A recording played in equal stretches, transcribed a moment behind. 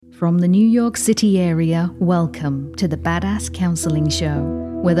From the New York City area, welcome to the Badass Counseling Show,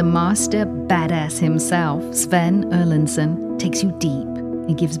 where the master badass himself, Sven takes you deep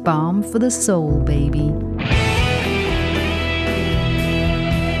and gives balm for the soul, baby.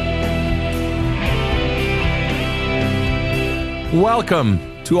 Welcome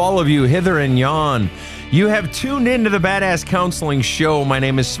to all of you hither and yon. You have tuned into the Badass Counseling Show. My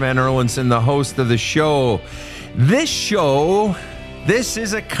name is Sven the host of the show. This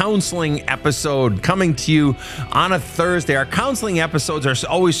is a counseling episode coming to you on a Thursday. Our counseling episodes are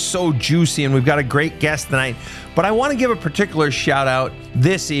always so juicy, and we've got a great guest tonight. But I want to give a particular shout out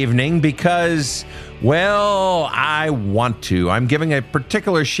this evening because, well, I'm giving a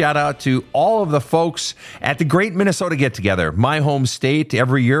particular shout out to all of the folks at the Great Minnesota Get Together, my home state.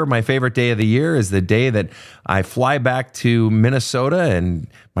 Every year, my favorite day of the year is the day that I fly back to Minnesota, and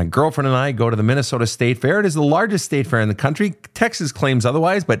my girlfriend and I go to the Minnesota State Fair. It is the largest state fair in the country. Texas claims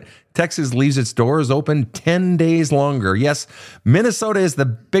otherwise, but Texas leaves its doors open 10 days longer. Yes, Minnesota is the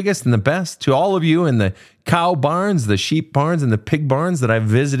biggest and the best. To all of you in the cow barns, the sheep barns, and the pig barns that I've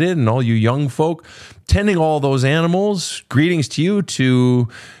visited, and all you young folk tending all those animals, greetings to you, to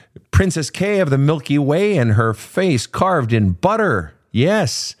Princess Kay of the Milky Way and her face carved in butter.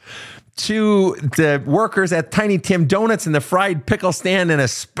 Yes. To the workers at Tiny Tim Donuts and the fried pickle stand, and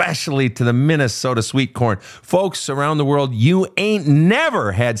especially to the Minnesota sweet corn. Folks around the world, you ain't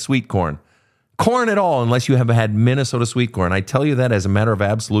never had sweet corn at all unless you have had Minnesota sweet corn. I tell you that as a matter of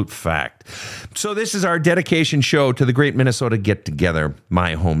absolute fact. So this is our dedication show to the Great Minnesota Get Together,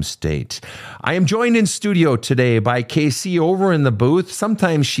 my home state. I am joined in studio today by Casey over in the booth.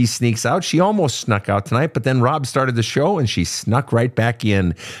 Sometimes she sneaks out. She almost snuck out tonight, but then Rob started the show and she snuck right back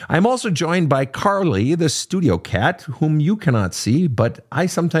in. I'm also joined by Carly, the studio cat, whom you cannot see, but I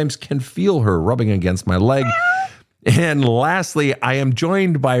sometimes can feel her rubbing against my leg. And lastly, I am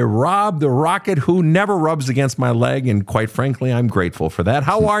joined by Rob the Rocket, who never rubs against my leg, and quite frankly, I'm grateful for that.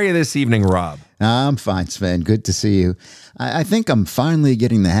 How are you this evening, Rob? I'm fine, Sven. Good to see you. I think I'm finally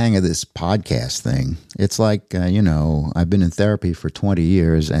getting the hang of this podcast thing. It's like, I've been in therapy for 20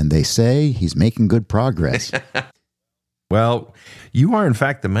 years, and they say he's making good progress. Well, you are, in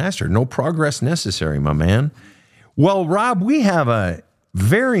fact, the master. No progress necessary, my man. Well, Rob, we have a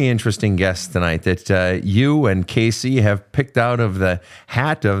very interesting guest tonight that you and Casey have picked out of the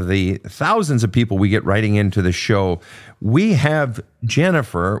hat of the thousands of people we get writing into the show. We have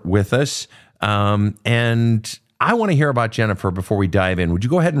Jennifer with us, and I want to hear about Jennifer before we dive in. Would you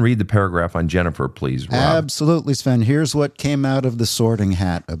go ahead and read the paragraph on Jennifer, please, Rob? Absolutely, Sven. Here's what came out of the sorting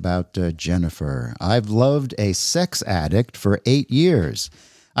hat about Jennifer. I've loved a sex addict for 8 years.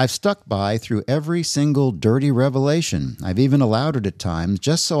 I've stuck by through every single dirty revelation. I've even allowed it at times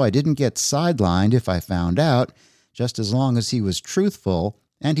just so I didn't get sidelined if I found out, just as long as he was truthful,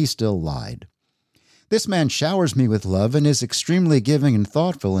 and he still lied. This man showers me with love and is extremely giving and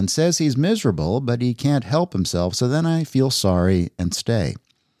thoughtful and says he's miserable, but he can't help himself, so then I feel sorry and stay.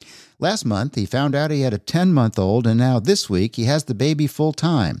 Last month, he found out he had a 10-month-old, and now this week he has the baby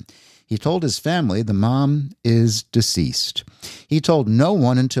full-time. He told his family the mom is deceased. He told no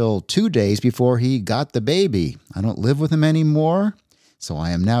one until 2 days before he got the baby. I don't live with him anymore, so I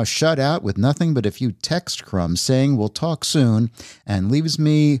am now shut out with nothing but a few text crumbs saying we'll talk soon, and leaves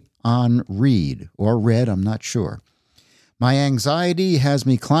me on read or read, I'm not sure. My anxiety has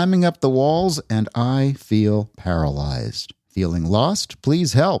me climbing up the walls, and I feel paralyzed. Feeling lost?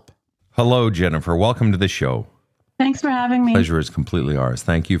 Please help. Hello, Jennifer. Welcome to the show. Thanks for having me. Pleasure is completely ours.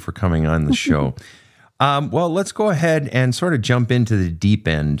 Thank you for coming on the show. Well, let's go ahead and sort of jump into the deep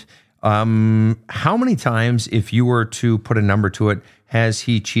end. How many times, if you were to put a number to it, has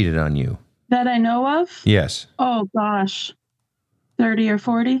he cheated on you? That I know of? Yes. Oh, gosh. 30 or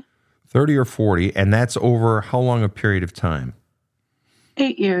 40? 30 or 40. And that's over how long a period of time?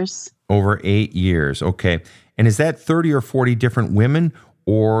 8 years. Over 8 years. Okay. And is that 30 or 40 different women,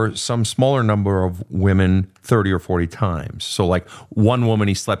 or some smaller number of women 30 or 40 times? So like one woman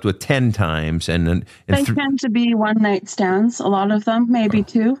he slept with 10 times. And they tend to be one-night stands, a lot of them, maybe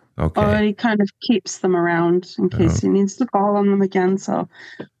two. Okay. Or he kind of keeps them around in case he needs to call on them again. So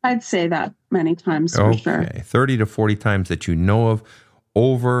I'd say that many times for sure. 30 to 40 times that you know of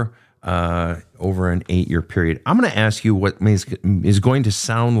over an 8-year period. I'm going to ask you what is going to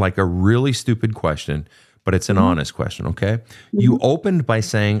sound like a really stupid question, but it's an honest question, okay? You opened by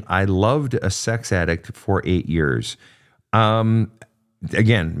saying, I loved a sex addict for 8 years. Again,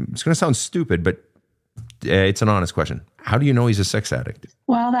 it's going to sound stupid, but it's an honest question. How do you know he's a sex addict?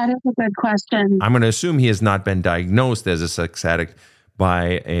 Well, that is a good question. I'm going to assume he has not been diagnosed as a sex addict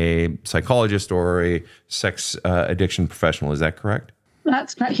by a psychologist or a sex addiction professional. Is that correct?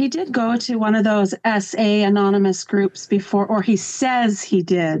 That's right. He did go to one of those SA anonymous groups before, or he says he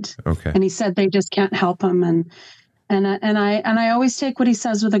did. Okay. And he said they just can't help him. And I always take what he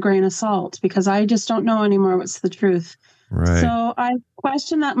says with a grain of salt, because I just don't know anymore what's the truth. Right. So I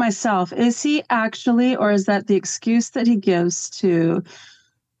question that myself. Is he actually, or is that the excuse that he gives to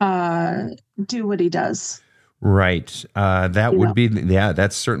do what he does? Right. That would be,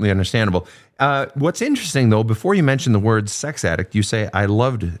 that's certainly understandable. What's interesting, though, before you mention the word sex addict, you say, I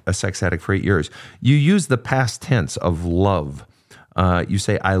loved a sex addict for 8 years. You use the past tense of love. You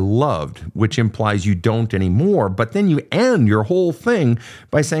say, I loved, which implies you don't anymore. But then you end your whole thing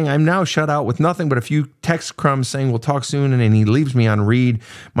by saying, I'm now shut out with nothing but a few text crumbs saying we'll talk soon, and then he leaves me on read.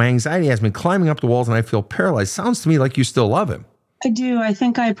 My anxiety has been climbing up the walls and I feel paralyzed. Sounds to me like you still love him. I do. I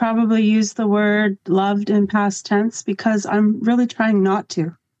think I probably use the word loved in past tense because I'm really trying not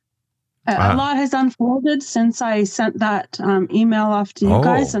to. A lot has unfolded since I sent that email off to you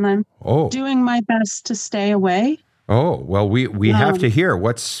guys, and I'm doing my best to stay away. Oh, well, we have to hear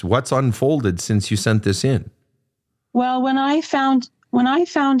what's unfolded since you sent this in. Well, when I found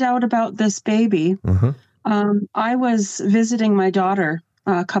out about this baby, I was visiting my daughter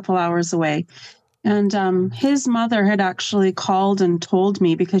a couple hours away. And his mother had actually called and told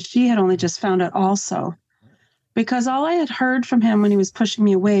me, because she had only just found out also. Because all I had heard from him when he was pushing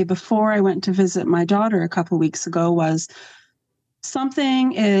me away before I went to visit my daughter a couple weeks ago was,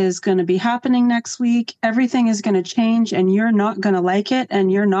 something is going to be happening next week. Everything is going to change and you're not going to like it and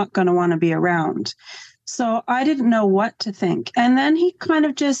you're not going to want to be around. So I didn't know what to think. And then he kind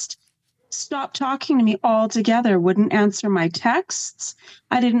of just stopped talking to me altogether, wouldn't answer my texts.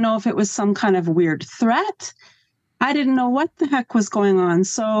 I didn't know if it was some kind of weird threat. I didn't know what the heck was going on.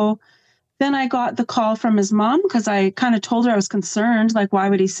 So then I got the call from his mom, because I kind of told her I was concerned. Like, why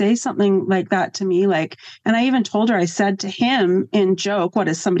would he say something like that to me? Like, and I even told her, I said to him in joke, what,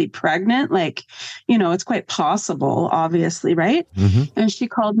 is somebody pregnant? Like, it's quite possible, obviously, right? And she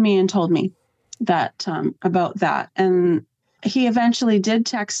called me and told me that about that. And he eventually did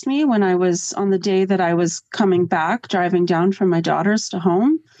text me when I was on the day that I was coming back, driving down from my daughter's to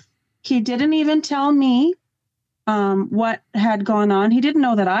home. He didn't even tell me what had gone on. He didn't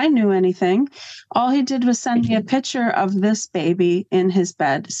know that I knew anything. All he did was send me a picture of this baby in his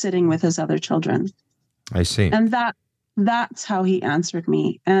bed, sitting with his other children. I see. And that's how he answered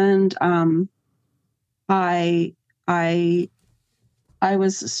me. And I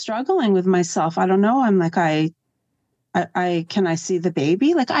was struggling with myself. I don't know. I'm like, I can I see the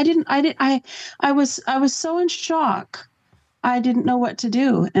baby? Like, I was so in shock. I didn't know what to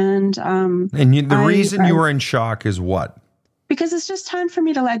do. And the reason you were in shock is what? Because it's just time for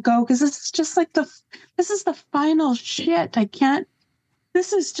me to let go. Because it's just like this is the final shit. I can't.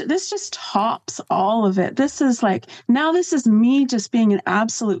 This just tops all of it. This is like, now this is me just being an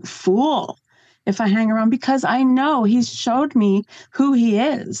absolute fool if I hang around, because I know he's showed me who he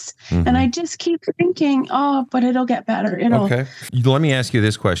is. And I just keep thinking, but it'll get better. Okay. Let me ask you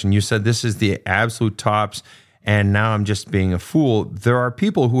this question. You said this is the absolute tops, and now I'm just being a fool. There are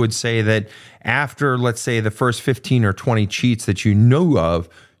people who would say that after, let's say, the first 15 or 20 cheats that you knew of,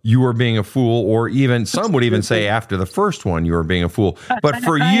 you were being a fool, or even some would even say after the first one you were being a fool. But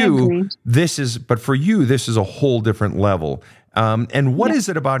for you, this is a whole different level. And what is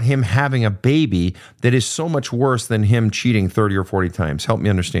it about him having a baby that is so much worse than him cheating 30 or 40 times? Help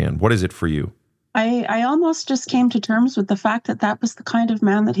me understand. What is it for you? I almost just came to terms with the fact that was the kind of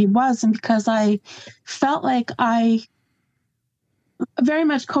man that he was. And because I felt like I very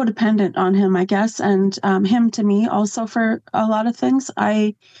much codependent on him, I guess, and him to me also for a lot of things,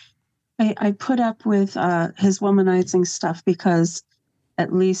 I put up with his womanizing stuff, because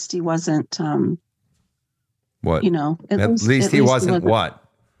at least he wasn't what? At least he wasn't what?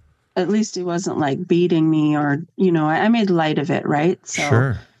 At least he wasn't like beating me, or I made light of it, right?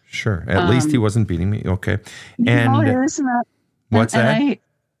 So, Sure. At least he wasn't beating me. Okay. And isn't that, what's that?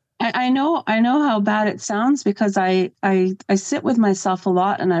 I know how bad it sounds, because I sit with myself a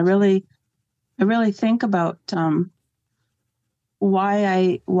lot, and I really think about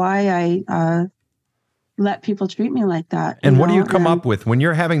why I let people treat me like that. And what do you come up with when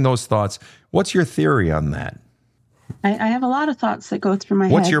you're having those thoughts? What's your theory on that? I have a lot of thoughts that go through my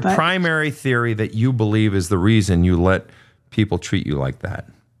head. What's your primary theory that you believe is the reason you let people treat you like that?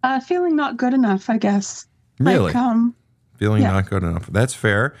 Feeling not good enough, I guess. Really? Like, feeling not good enough. That's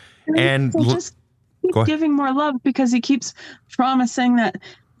fair. And just keep giving more love, because he keeps promising that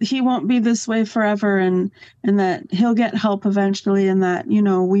he won't be this way forever, and that he'll get help eventually, and that,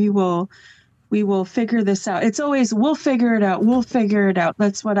 we will figure this out. It's always, we'll figure it out. We'll figure it out.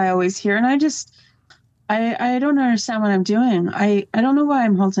 That's what I always hear. And I don't understand what I'm doing. I don't know why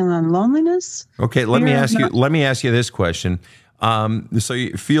I'm holding on. Loneliness? Okay, let me ask you this question. So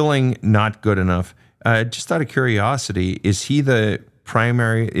you're feeling not good enough. Just out of curiosity, is he the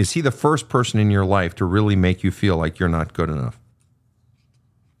first person in your life to really make you feel like you're not good enough?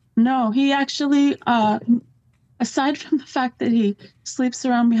 No, he actually, aside from the fact that he sleeps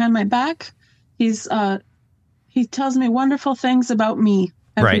around behind my back, he tells me wonderful things about me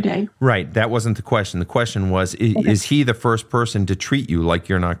every day. Right. That wasn't the question. The question was, is he the first person to treat you like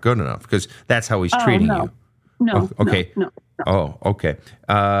you're not good enough? Because that's how he's treating you. No. Okay. No. Oh, okay.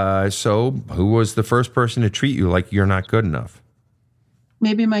 So who was the first person to treat you like you're not good enough?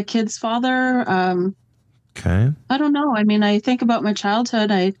 Maybe my kid's father. Okay. I don't know. I mean, I think about my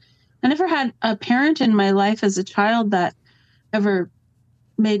childhood. I never had a parent in my life as a child that ever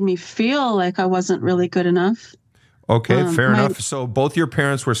made me feel like I wasn't really good enough. Okay, fair enough. So both your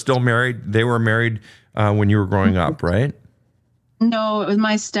parents were still married. They were married when you were growing up, right? No, it was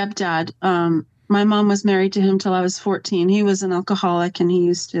my stepdad. My mom was married to him till I was 14. He was an alcoholic, and he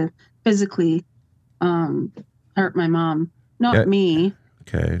used to physically hurt my mom, not me.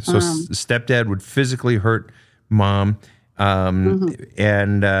 Okay, so stepdad would physically hurt mom.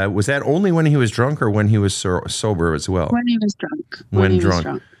 And was that only when he was drunk or when he was sober as well? When he was drunk. When he was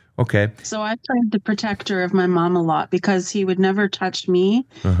drunk. Okay. So I played the protector of my mom a lot because he would never touch me.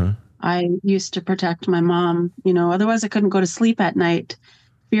 I used to protect my mom, otherwise I couldn't go to sleep at night,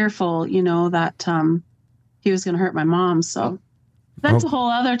 fearful, that he was going to hurt my mom. So that's a whole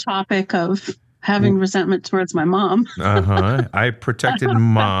other topic of having resentment towards my mom. I protected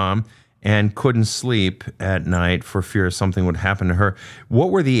mom and couldn't sleep at night for fear something would happen to her. What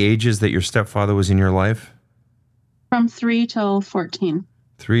were the ages that your stepfather was in your life? From 3 till 14.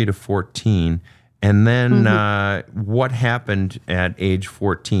 3 to 14. And then what happened at age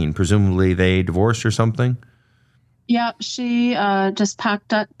 14? Presumably they divorced or something? Yeah, she just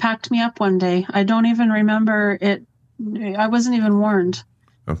packed me up one day. I don't even remember it. I wasn't even warned.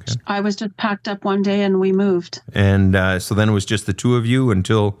 Okay. I was just packed up one day and we moved. And so then it was just the two of you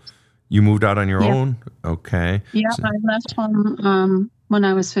until you moved out on your own? Okay. Yeah, so, I left home when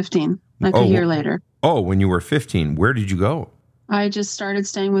I was 15, like a year later. Oh, when you were 15. Where did you go? I just started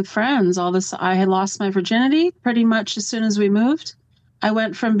staying with friends. I had lost my virginity pretty much as soon as we moved. I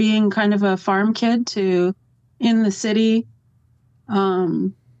went from being kind of a farm kid to in the city,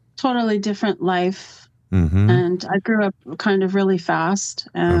 totally different life. And I grew up kind of really fast.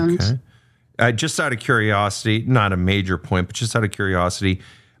 And just out of curiosity, not a major point, but just out of curiosity,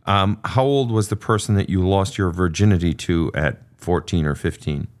 how old was the person that you lost your virginity to at 14 or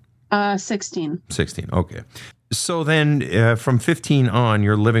 15? 16. 16, okay. So then from 15 on,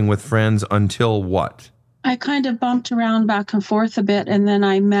 you're living with friends until what? I kind of bumped around back and forth a bit, and then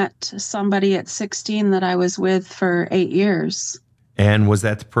I met somebody at 16 that I was with for 8 years. And was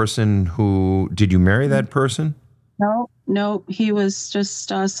that the person did you marry that person? No, he was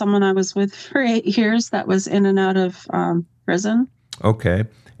just someone I was with for 8 years that was in and out of prison. Okay,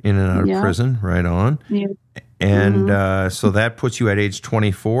 in and out of prison, right on. Yeah. And so that puts you at age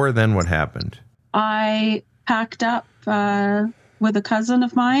 24, then what happened? I packed up with a cousin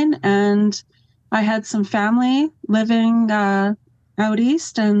of mine, and I had some family living out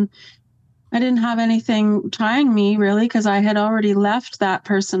east, and I didn't have anything tying me really because I had already left that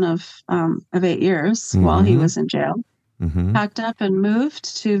person of 8 years while he was in jail. Packed up and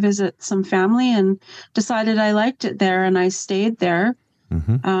moved to visit some family and decided I liked it there, and I stayed there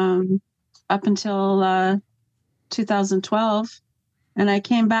up until 2012. And I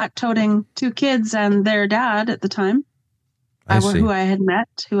came back toting 2 kids and their dad at the time. Who I had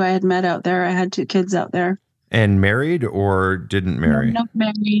met out there. I had 2 kids out there. And married or didn't marry? No,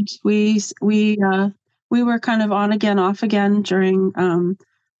 married. We were kind of on again, off again during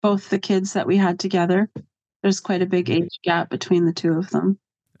both the kids that we had together. There's quite a big age gap between the 2 of them.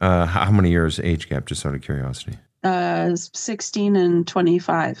 How many years age gap, just out of curiosity? 16 and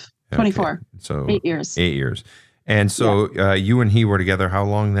 25. 24. So 8 years. 8 years. And so you and he were together how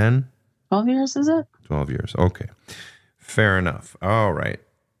long then? 12 years, is it? 12 years. Okay. Fair enough. All right.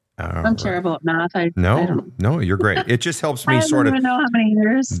 I'm terrible at math. No, you're great. It just helps me I don't even know how many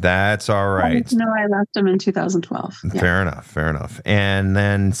years. That's all right. I left him in 2012. Fair enough. And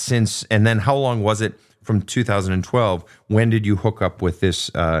then how long was it from 2012? When did you hook up with this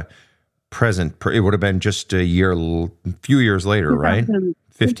present? It would have been just a few years later, right?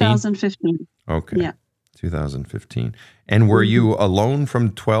 2015. Okay. Yeah. 2015. And were you alone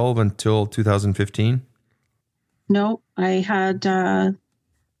from 12 until 2015? No, I had a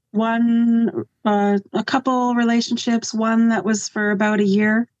couple relationships, one that was for about a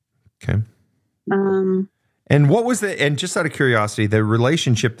year. Okay. And what was and just out of curiosity, the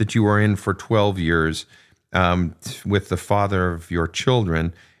relationship that you were in for 12 years with the father of your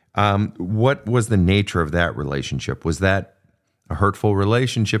children, what was the nature of that relationship? Was that a hurtful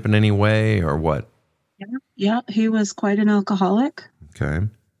relationship in any way or what? Yeah, he was quite an alcoholic. Okay.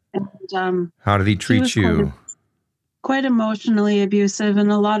 And how did he treat you? Quite emotionally abusive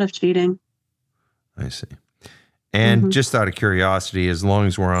and a lot of cheating. I see. And just out of curiosity, as long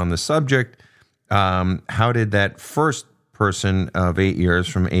as we're on the subject, how did that first person of 8 years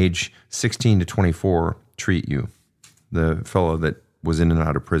from age 16 to 24 treat you? The fellow that was in and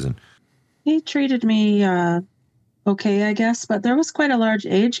out of prison. He treated me okay, I guess, but there was quite a large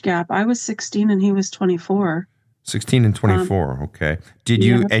age gap. I was 16 and he was 24. 16 and 24, okay. Did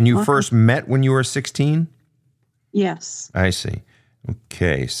you, and you first met when you were 16? Yes. I see.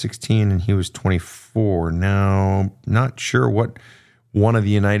 Okay, 16 and he was 24. Now, not sure what one of the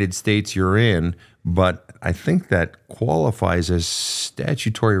United States you're in, but I think that qualifies as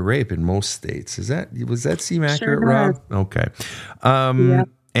statutory rape in most states. Does that seem accurate, Sure Rob? does. Okay. Yep.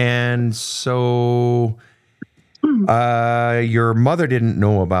 And so your mother didn't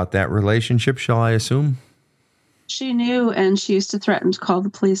know about that relationship, shall I assume? She knew, and she used to threaten to call the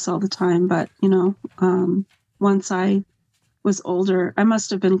police all the time. But, once I was older, I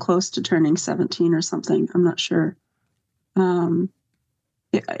must have been close to turning 17 or something. I'm not sure.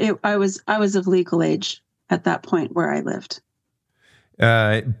 I was of legal age at that point where I lived.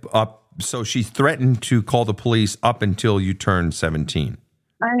 So she threatened to call the police up until you turned 17.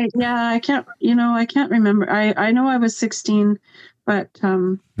 I can't remember. I know I was 16, but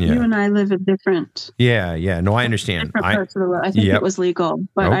you and I live in different. Yeah. No, I understand. Different parts of the world. I think it was legal,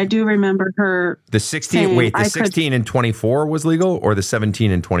 but I do remember her. The 16. Wait, the 16 and 24 was legal, or the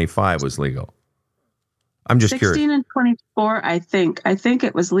 17 and 25 was legal? I'm just 16 curious. and 24. I think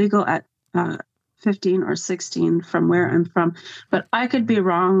it was legal at 15 or 16 from where I'm from, but I could be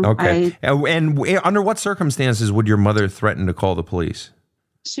wrong. Okay. And under what circumstances would your mother threaten to call the police?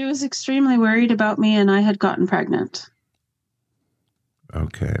 She was extremely worried about me, and I had gotten pregnant.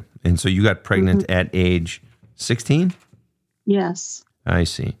 Okay. And so you got pregnant at age 16? Yes. I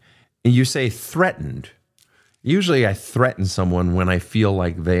see. And you say threatened. Usually I threaten someone when I feel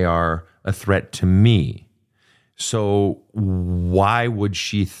like they are a threat to me. So why would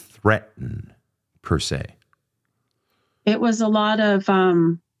she threaten, per se? It was a lot of,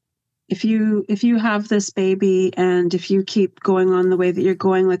 if you have this baby and if you keep going on the way that you're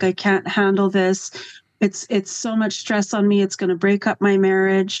going, like, I can't handle this. It's so much stress on me. It's going to break up my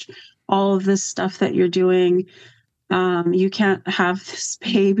marriage. All of this stuff that you're doing. You can't have this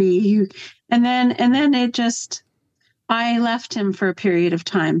baby. And then it just, I left him for a period of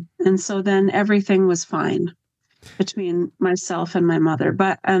time. And so then everything was fine between myself and my mother.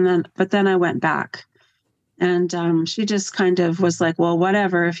 But then I went back. And she just kind of was like, well,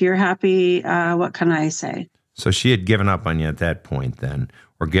 whatever, if you're happy, what can I say? So she had given up on you at that point then,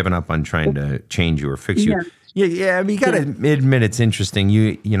 or given up on trying to change you or fix you. Yeah. I mean, you got to admit it's interesting.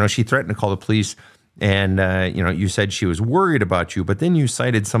 You know, she threatened to call the police, and, you said she was worried about you, but then you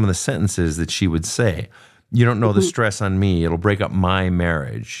cited some of the sentences that she would say. You don't know the stress on me. It'll break up my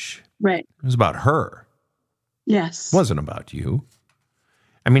marriage. Right. It was about her. Yes. It wasn't about you.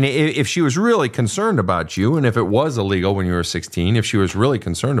 I mean, if she was really concerned about you, and if it was illegal when you were 16, if she was really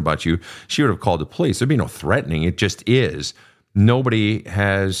concerned about you, she would have called the police. There'd be no threatening. It just is. No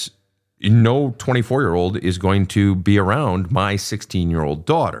 24-year-old is going to be around my 16-year-old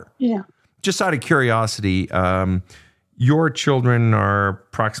daughter. Yeah. Just out of curiosity, your children are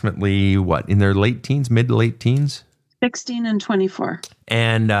approximately what, in their late teens, mid to late teens? 16 and 24.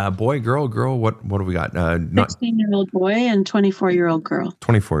 And boy, girl, what have we got? 16-year-old boy and 24-year-old girl.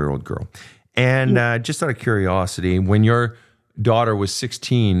 24-year-old girl. And just out of curiosity, when your daughter was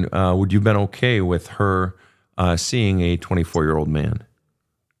 16, would you have been okay with her seeing a 24-year-old man?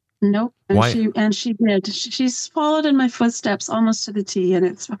 Nope. Why? And she did. She's followed in my footsteps almost to the T, and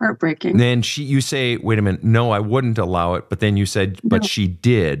it's heartbreaking. Then you say, wait a minute, no, I wouldn't allow it. But then you said, but she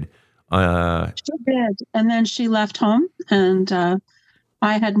did. She did. And then she left home, and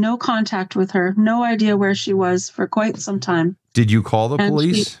I had no contact with her, no idea where she was for quite some time. Did you call the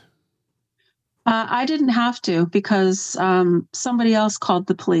police? I didn't have to, because somebody else called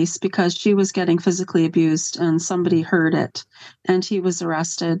the police because she was getting physically abused, and somebody heard it, and he was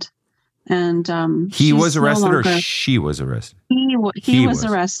arrested. And he was arrested, or she was arrested? He was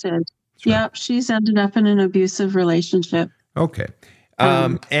arrested. Right. Yep, she's ended up in an abusive relationship. Okay.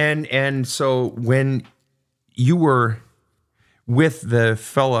 And so when you were with the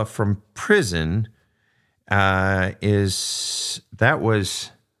fella from prison,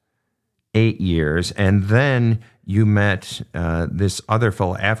 8 years, and then you met this other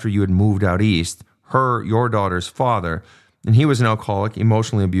fellow after you had moved out east, your daughter's father, and he was an alcoholic,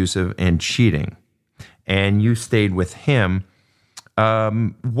 emotionally abusive, and cheating. And you stayed with him.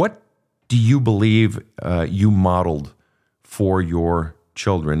 What do you believe you modeled for your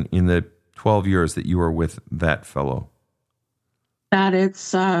children in the 12 years that you were with that fellow? That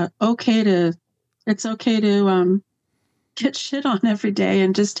it's okay to get shit on every day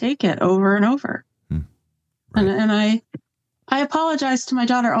and just take it over and over. Right. And I apologize to my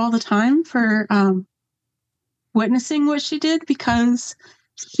daughter all the time for witnessing what she did, because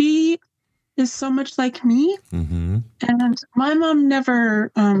she is so much like me. Mm-hmm. And my mom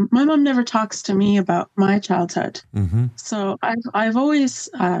never talks to me about my childhood. Mm-hmm. So I've always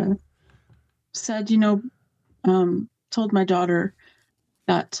said, told my daughter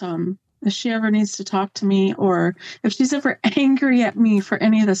that if she ever needs to talk to me, or if she's ever angry at me for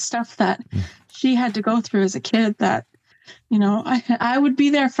any of the stuff that she had to go through as a kid, that, I would be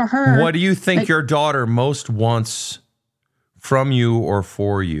there for her. What do you think your daughter most wants from you or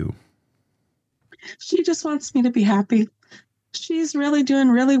for you? She just wants me to be happy. She's really doing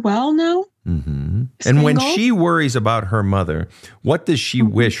really well now. Mm-hmm. And when she worries about her mother, what does she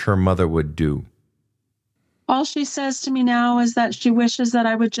wish her mother would do? All she says to me now is that she wishes that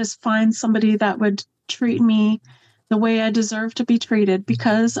I would just find somebody that would treat me the way I deserve to be treated,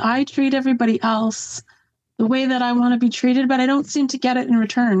 because I treat everybody else the way that I want to be treated, but I don't seem to get it in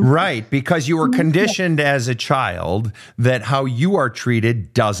return. Right, because you were conditioned as a child that how you are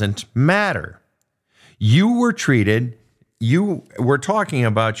treated doesn't matter. You were talking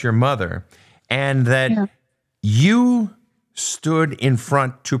about your mother, and that you stood in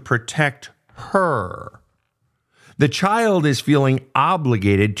front to protect her. The child is feeling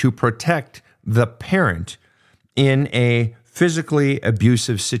obligated to protect the parent in a physically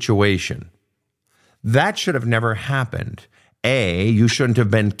abusive situation. That should have never happened. You shouldn't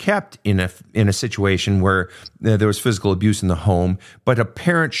have been kept in a situation where there was physical abuse in the home, but a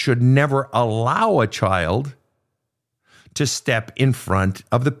parent should never allow a child to step in front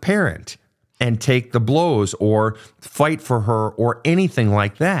of the parent and take the blows or fight for her or anything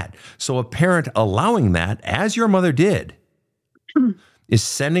like that. So a parent allowing that, as your mother did, is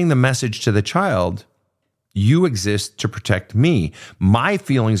sending the message to the child, you exist to protect me. My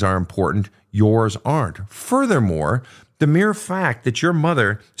feelings are important, yours aren't. Furthermore, the mere fact that your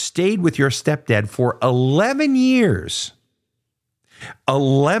mother stayed with your stepdad for 11 years,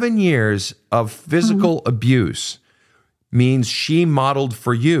 11 years of physical abuse, means she modeled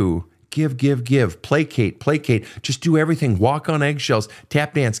for you, give, placate, just do everything, walk on eggshells,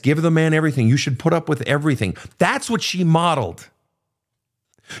 tap dance, give the man everything. You should put up with everything. That's what she modeled.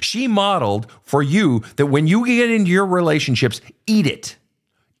 She modeled for you that when you get into your relationships, eat it.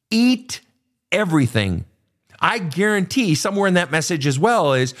 Eat everything. I guarantee somewhere in that message as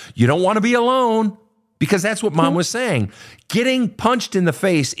well is you don't want to be alone, because that's what mom was saying. Getting punched in the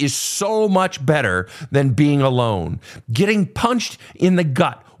face is so much better than being alone. Getting punched in the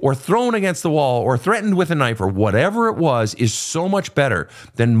gut or thrown against the wall or threatened with a knife or whatever it was is so much better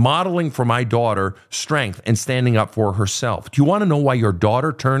than modeling for my daughter strength and standing up for herself. Do you want to know why your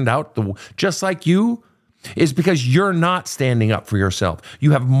daughter turned out just like you? Is because you're not standing up for yourself.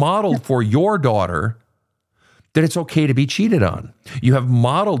 You have modeled for your daughter that it's okay to be cheated on. You have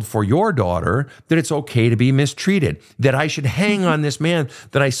modeled for your daughter that it's okay to be mistreated, that I should hang on this man,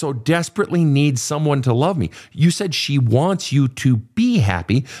 that I so desperately need someone to love me. You said she wants you to be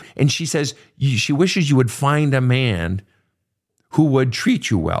happy, and she says she wishes you would find a man who would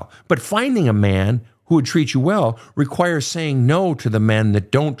treat you well. But finding a man who would treat you well requires saying no to the men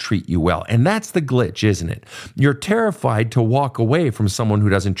that don't treat you well. And that's the glitch, isn't it? You're terrified to walk away from someone who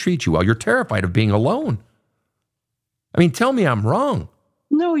doesn't treat you well. You're terrified of being alone. I mean, tell me I'm wrong.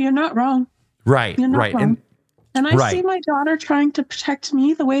 No, you're not wrong. Right, you're not right. Wrong. And I see my daughter trying to protect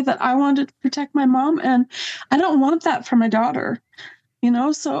me the way that I wanted to protect my mom, and I don't want that for my daughter.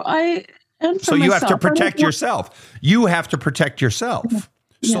 So you have to protect yourself. You have to protect yourself.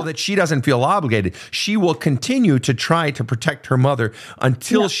 So that she doesn't feel obligated. She will continue to try to protect her mother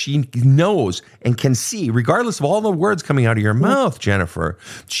until she knows and can see, regardless of all the words coming out of your mouth, Jennifer,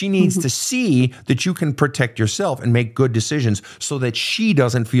 she needs to see that you can protect yourself and make good decisions so that she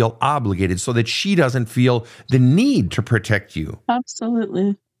doesn't feel obligated, so that she doesn't feel the need to protect you.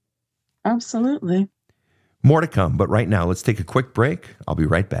 Absolutely. Absolutely. More to come, but right now, let's take a quick break. I'll be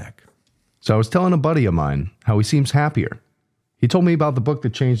right back. So I was telling a buddy of mine how he seems happier. He told me about the book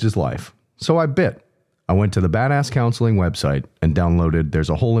that changed his life. So I bit. I went to the Badass Counseling website and downloaded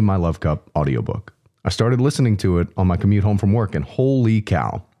There's a Hole in My Love Cup audiobook. I started listening to it on my commute home from work, and holy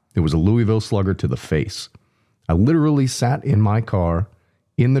cow, It was a Louisville Slugger to the face. I literally sat in my car,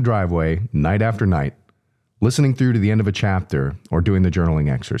 in the driveway, night after night, listening through to the end of a chapter or doing the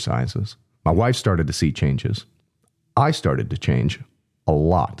journaling exercises. My wife started to see changes. I started to change a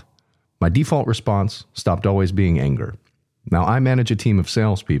lot. My default response stopped always being anger. Now I manage a team of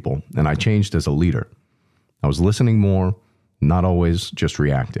salespeople, and I changed as a leader. I was listening more, not always just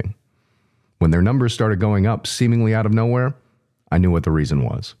reacting. When their numbers started going up seemingly out of nowhere, I knew what the reason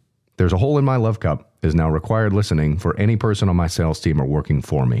was. There's a hole in my love cup is now required listening for any person on my sales team or working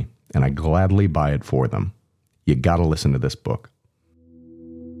for me, and I gladly buy it for them. You gotta listen to this book.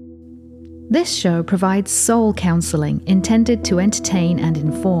 This show provides soul counseling intended to entertain and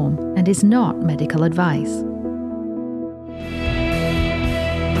inform and is not medical advice.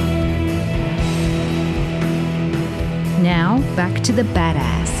 Now, back to the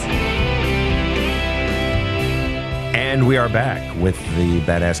badass. And we are back with the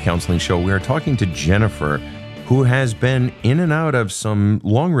Badass Counseling Show. We are talking to Jennifer, who has been in and out of some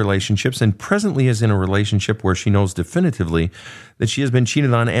long relationships and presently is in a relationship where she knows definitively that she has been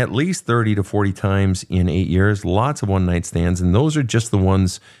cheated on at least 30 to 40 times in 8 years, lots of one-night stands, and those are just the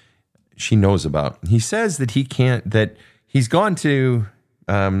ones she knows about. He says that that he's gone to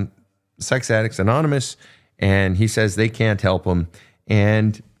Sex Addicts Anonymous, and he says they can't help him,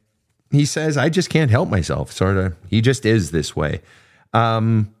 and he says, I just can't help myself, sort of. He just is this way.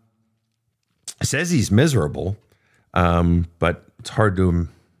 Says he's miserable, but it's hard to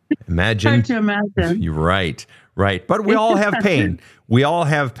imagine. Hard to imagine. You're right. But we all have pain. We all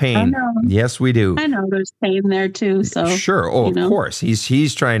have pain. I know. Yes, we do. I know there's pain there too. So sure. Oh, of course.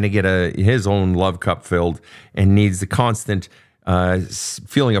 He's trying to get his own love cup filled and needs the constant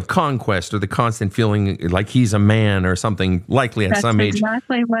feeling of conquest or the constant feeling like he's a man or something, likely at some age. That's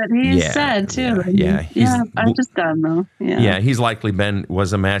exactly what he said too. Yeah. I just don't know. Yeah, he's likely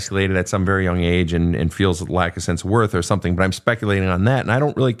was emasculated at some very young age and feels a lack of sense of worth or something, but I'm speculating on that, and I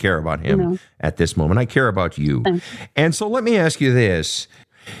don't really care about him at this moment. I care about you. And so let me ask you this.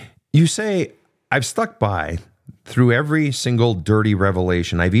 You say, I've stuck by through every single dirty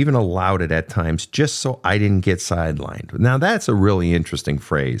revelation. I've even allowed it at times just so I didn't get sidelined. Now, that's a really interesting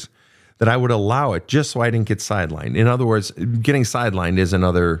phrase, that I would allow it just so I didn't get sidelined. In other words, getting sidelined is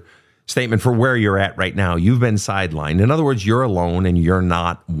another statement for where you're at right now. You've been sidelined. In other words, you're alone and you're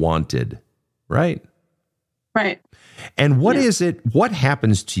not wanted, right? Right. And what is it, what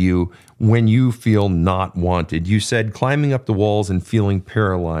happens to you when you feel not wanted? You said climbing up the walls and feeling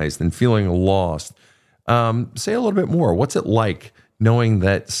paralyzed and feeling lost. Say a little bit more. What's it like knowing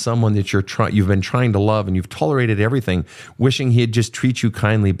that someone that you've been trying to love and you've tolerated everything, wishing he'd just treat you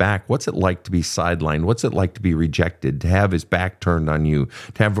kindly back? What's it like to be sidelined? What's it like to be rejected, to have his back turned on you,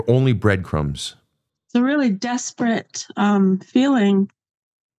 to have only breadcrumbs? It's a really desperate feeling,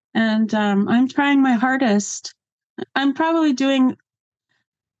 and I'm trying my hardest. I'm probably doing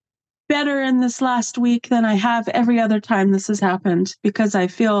better in this last week than I have every other time this has happened, because I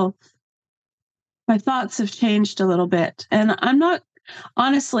feel my thoughts have changed a little bit. And I'm not,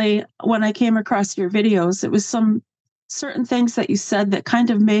 honestly, when I came across your videos, it was some certain things that you said that kind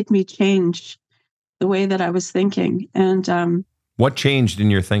of made me change the way that I was thinking. And what changed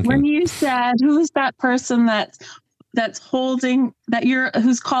in your thinking? When you said, who's that person that's holding,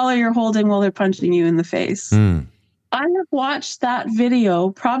 whose collar you're holding while they're punching you in the face? I have watched that video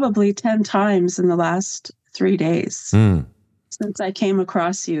probably 10 times in the last 3 days. Since I came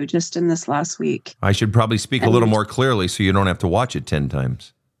across you just in this last week. I should probably speak a little more clearly so you don't have to watch it 10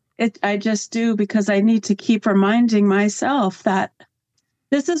 times. I just do, because I need to keep reminding myself that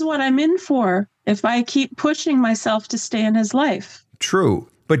this is what I'm in for if I keep pushing myself to stay in his life. True.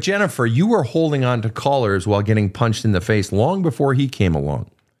 But Jennifer, you were holding on to collars while getting punched in the face long before he came along,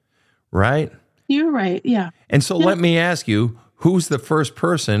 right? You're right, yeah. And so let me ask you, who's the first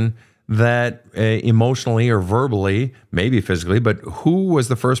person that emotionally or verbally, maybe physically, but who was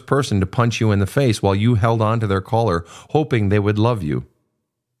the first person to punch you in the face while you held on to their collar, hoping they would love you?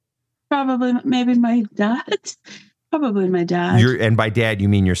 Probably, maybe my dad. Probably my dad. And by dad, you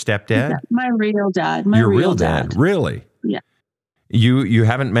mean your stepdad? My real dad. Your real dad. Really? Yeah. You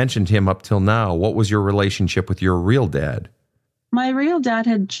haven't mentioned him up till now. What was your relationship with your real dad? My real dad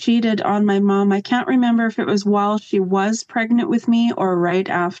had cheated on my mom. I can't remember if it was while she was pregnant with me or right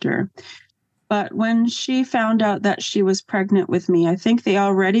after. But when she found out that she was pregnant with me, I think they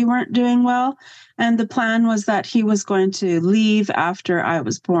already weren't doing well. And the plan was that he was going to leave after I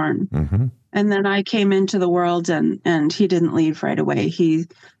was born. Mm-hmm. And then I came into the world and he didn't leave right away. He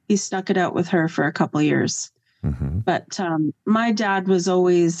stuck it out with her for a couple years. Mm-hmm. But my dad was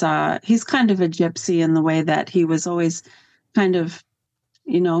always, he's kind of a gypsy in the way that he was always kind of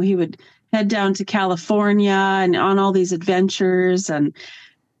he would head down to California and on all these adventures. And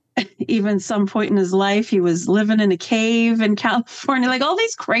even some point in his life, he was living in a cave in California, like all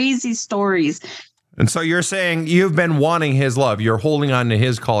these crazy stories. And so you're saying you've been wanting his love. You're holding on to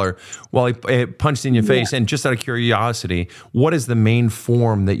his collar while he punched in your face. And just out of curiosity, what is the main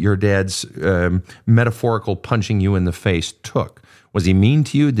form that your dad's metaphorical punching you in the face took? Was he mean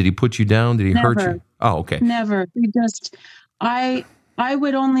to you? Did he put you down? Did he hurt you? Oh, okay. Never. He just, I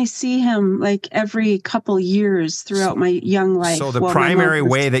would only see him like every couple years throughout my young life. So the primary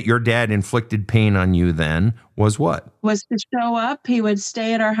way that your dad inflicted pain on you then was what? Was to show up. He would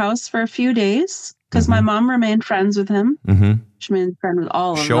stay at our house for a few days because my mom remained friends with him. She remained friends with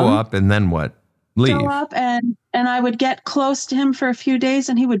all of them. Show up and then what? Leave. Show up and I would get close to him for a few days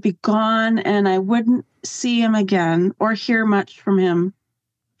and he would be gone and I wouldn't see him again or hear much from him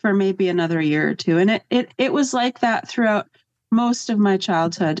for maybe another year or two. And it was like that throughout most of my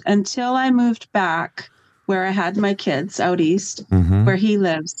childhood until I moved back where I had my kids out east, where he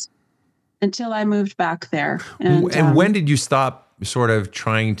lives, until I moved back there. And when did you stop sort of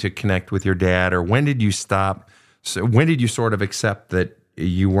trying to connect with your dad, or when did you stop? So when did you sort of accept that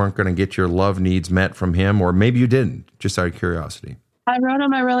you weren't going to get your love needs met from him, or maybe you didn't, just out of curiosity? I wrote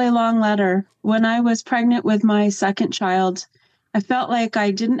him a really long letter. When I was pregnant with my second child, I felt like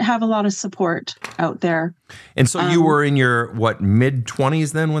I didn't have a lot of support out there. And so you were in your,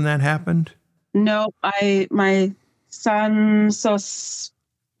 mid-20s then when that happened? No, my son,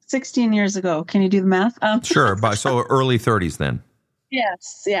 16 years ago. Can you do the math? Sure, so early 30s then.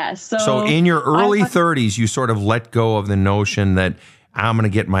 Yes. So in your early 30s, you sort of let go of the notion that I'm going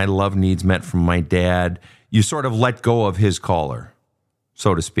to get my love needs met from my dad. You sort of let go of his collar,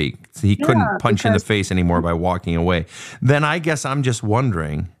 so to speak. So he couldn't punch you in the face anymore by walking away. Then I guess I'm just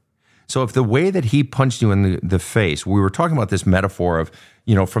wondering, so if the way that he punched you in the face, we were talking about this metaphor of,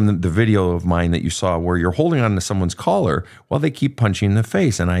 from the video of mine that you saw where you're holding on to someone's collar while they keep punching you in the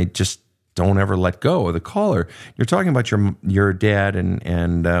face. And I just don't ever let go of the collar. You're talking about your dad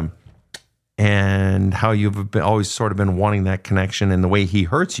and how you've always sort of been wanting that connection, and the way he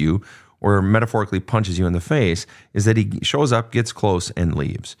hurts you or metaphorically punches you in the face is that he shows up, gets close, and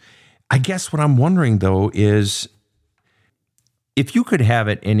leaves. I guess what I'm wondering, though, is if you could have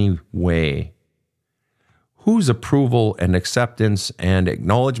it any way, whose approval and acceptance and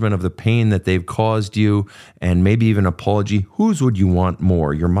acknowledgement of the pain that they've caused you, and maybe even apology, whose would you want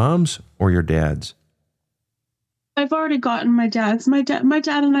more, your mom's or your dad's? I've already gotten my dad's. My dad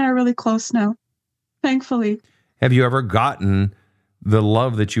and I are really close now, thankfully. Have you ever gotten the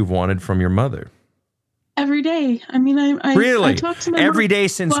love that you've wanted from your mother? Every day. I mean, really? I talk to my every mom. day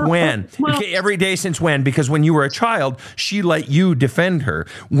since when? Every day since when? Because when you were a child, she let you defend her.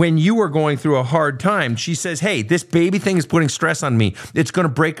 When you were going through a hard time, she says, hey, this baby thing is putting stress on me. It's going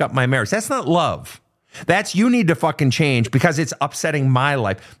to break up my marriage. That's not love. That's you need to fucking change because it's upsetting my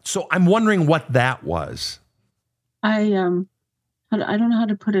life. So I'm wondering what that was. I don't know how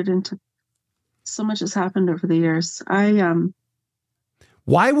to put it into, so much has happened over the years.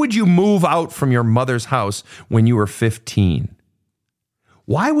 Why would you move out from your mother's house when you were 15?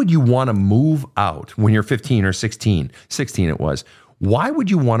 Why would you want to move out when you're 15 or 16? 16 it was. Why would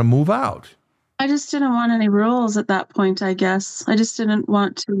you want to move out? I just didn't want any rules at that point, I guess. I just didn't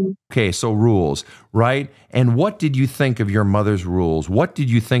want to. Okay, so rules, right? And what did you think of your mother's rules? What did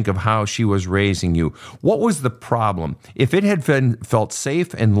you think of how she was raising you? What was the problem? If it had felt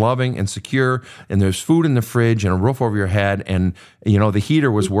safe and loving and secure, and there's food in the fridge and a roof over your head, and the heater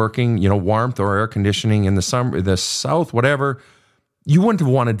was working, warmth or air conditioning in the summer, the south, whatever, you wouldn't have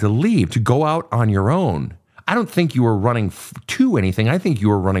wanted to leave, to go out on your own. I don't think you were running to anything. I think you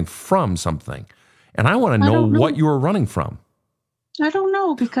were running from something. And I want to know what you were running from. I don't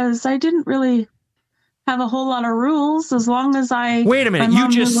know, because I didn't really have a whole lot of rules as long as I... Wait a minute. You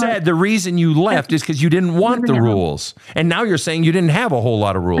just said the reason you left is because you didn't want the rules. And now you're saying you didn't have a whole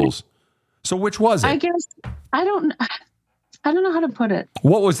lot of rules. So which was it? I guess, I don't know how to put it.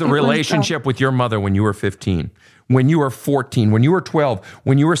 What was the relationship with your mother when you were 15? When you were 14? When you were 12?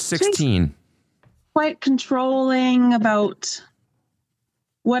 When you were 16? Quite controlling about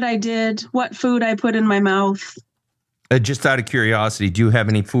what I did, what food I put in my mouth. Just out of curiosity, do you have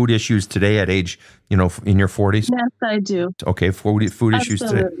any food issues today at age, in your 40s? Yes, I do. Okay, food issues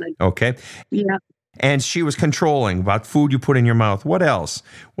today. Okay. Yeah. And she was controlling about food you put in your mouth. What else?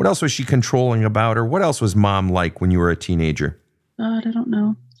 What else was she controlling about, or what else was mom like when you were a teenager? God, I don't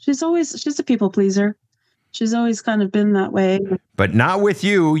know. She's a people pleaser. She's always kind of been that way. But not with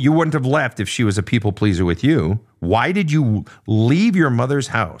you. You wouldn't have left if she was a people pleaser with you. Why did you leave your mother's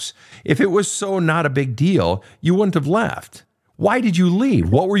house? If it was so not a big deal, you wouldn't have left. Why did you leave?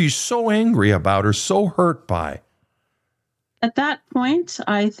 What were you so angry about or so hurt by? At that point,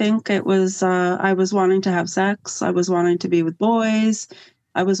 I think it was, I was wanting to have sex. I was wanting to be with boys.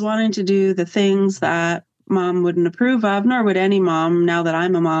 I was wanting to do the things that mom wouldn't approve of, nor would any mom now that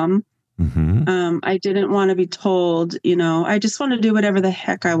I'm a mom. Mm-hmm. I didn't want to be told, I just wanted to do whatever the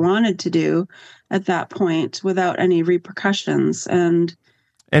heck I wanted to do at that point without any repercussions.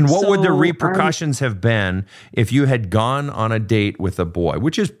 And what would the repercussions have been if you had gone on a date with a boy,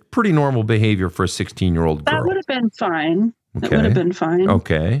 which is pretty normal behavior for a 16-year-old girl? That would have been fine. Okay. That would have been fine.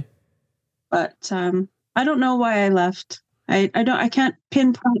 Okay. But I don't know why I left. I can't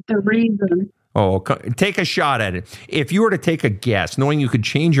pinpoint the reason. Oh, take a shot at it. If you were to take a guess, knowing you could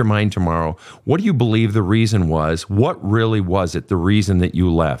change your mind tomorrow, what do you believe the reason was? What really was it, the reason that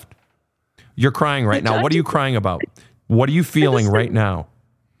you left? You're crying right now. What are you crying about? What are you feeling right now?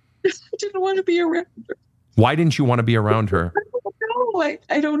 I didn't want to be around her. Why didn't you want to be around her?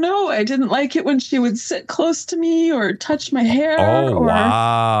 I don't know. I didn't like it when she would sit close to me or touch my hair.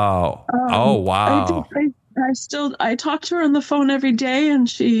 Wow. Wow. I talk to her on the phone every day, and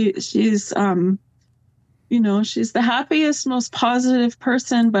she's she's the happiest, most positive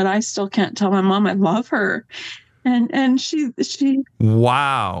person, but I still can't tell my mom I love her. And she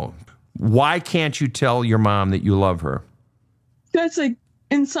Wow. Why can't you tell your mom that you love her? That's like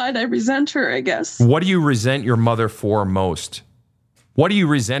inside I resent her, I guess. What do you resent your mother for most? What do you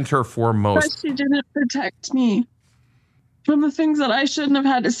resent her for most? Because she didn't protect me from the things that I shouldn't have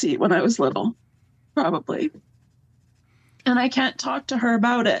had to see when I was little, probably. And I can't talk to her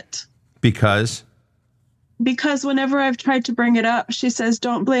about it. Because? Because whenever I've tried to bring it up, she says,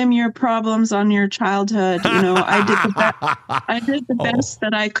 "Don't blame your problems on your childhood." I did the best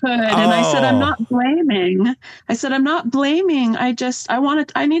that I could. And I said, I'm not blaming.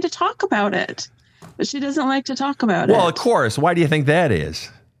 I need to talk about it. But she doesn't like to talk about it. Well, of course. Why do you think that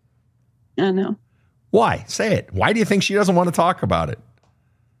is? I know. Why? Say it. Why do you think she doesn't want to talk about it?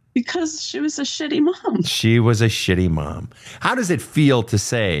 Because she was a shitty mom. She was a shitty mom. How does it feel to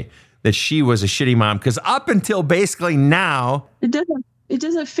say that she was a shitty mom? Because up until basically now... It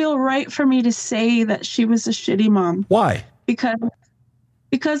doesn't feel right for me to say that she was a shitty mom. Why?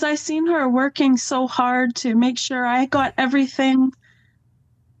 Because I seen her working so hard to make sure I got everything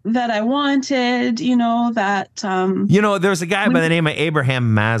that I wanted, there's a guy by the name of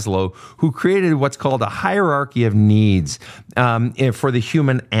Abraham Maslow who created what's called a hierarchy of needs for the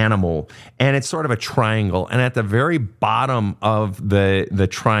human animal. And it's sort of a triangle. And at the very bottom of the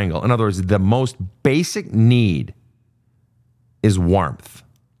triangle, in other words, the most basic need is warmth.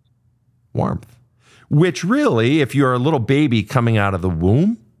 Warmth. Which really, if you're a little baby coming out of the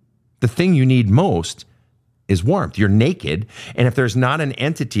womb, the thing you need most is warmth. You're naked, and if there's not an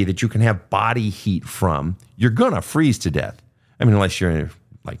entity that you can have body heat from, you're gonna freeze to death. I mean, unless you're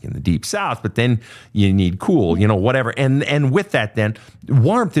like in the deep south, but then you need cool, whatever. And with that, then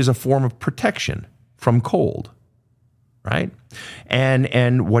warmth is a form of protection from cold, right?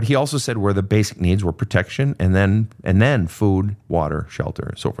 And what he also said were the basic needs were protection, and then food, water, shelter,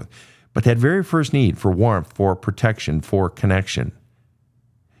 and so forth. But that very first need for warmth, for protection, for connection.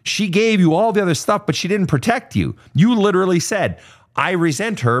 She gave you all the other stuff, but she didn't protect you. You literally said, I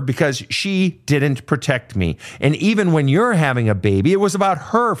resent her because she didn't protect me. And even when you're having a baby, it was about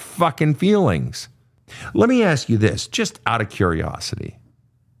her fucking feelings. Let me ask you this, just out of curiosity.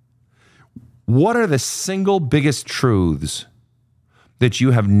 What are the single biggest truths that you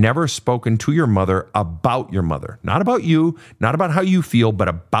have never spoken to your mother about your mother? Not about you, not about how you feel, but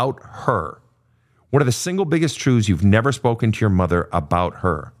about her. What are the single biggest truths you've never spoken to your mother about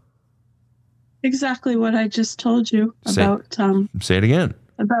her? Exactly what I just told you about. Say it again.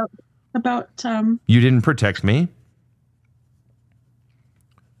 About. You didn't protect me.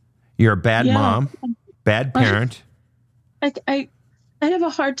 You're a bad mom, bad parent. I have a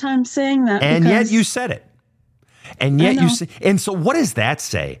hard time saying that. And yet you said it. And yet you say, and so what does that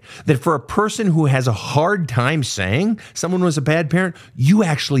say? That for a person who has a hard time saying someone was a bad parent, you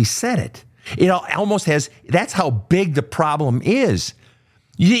actually said it. It almost has, that's how big the problem is.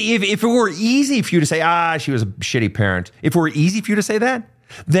 If it were easy for you to say, she was a shitty parent, if it were easy for you to say that,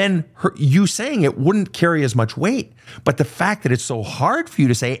 then you saying it wouldn't carry as much weight. But the fact that it's so hard for you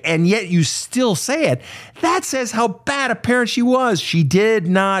to say, and yet you still say it, that says how bad a parent she was. She did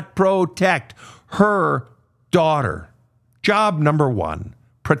not protect her daughter. Job number one,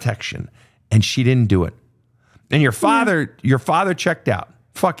 protection. And she didn't do it. And your father checked out.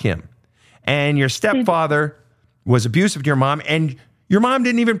 Fuck him. And your stepfather was abusive to your mom, and Your mom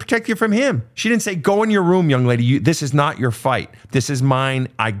didn't even protect you from him. She didn't say, go in your room, young lady. This is not your fight. This is mine.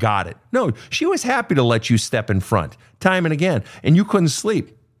 I got it. No, she was happy to let you step in front time and again, and you couldn't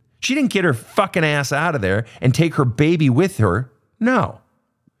sleep. She didn't get her fucking ass out of there and take her baby with her. No,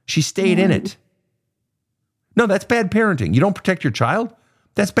 she stayed in it. No, that's bad parenting. You don't protect your child.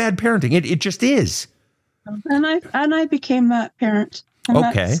 That's bad parenting. It just is. And I became that parent. And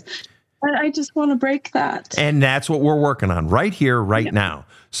okay. I just want to break that. And that's what we're working on right here, right now.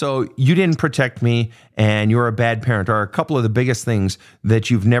 So you didn't protect me and you're a bad parent are a couple of the biggest things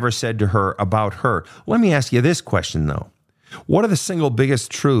that you've never said to her about her. Let me ask you this question, though. What are the single biggest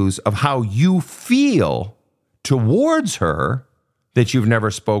truths of how you feel towards her that you've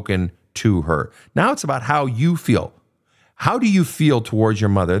never spoken to her? Now it's about how you feel. How do you feel towards your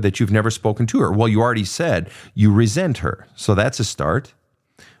mother that you've never spoken to her? Well, you already said you resent her. So that's a start.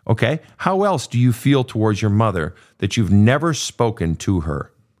 Okay. How else do you feel towards your mother that you've never spoken to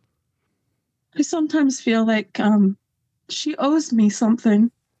her? I sometimes feel like she owes me something.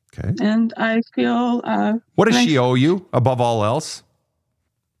 Okay. And I feel... what does she owe you above all else?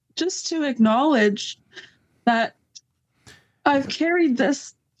 Just to acknowledge that I've carried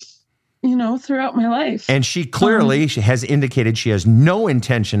this, throughout my life. And she clearly has indicated she has no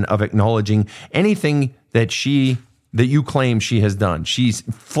intention of acknowledging anything that you claim she has done. She's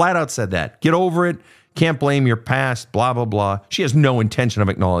flat out said that. Get over it. Can't blame your past, blah, blah, blah. She has no intention of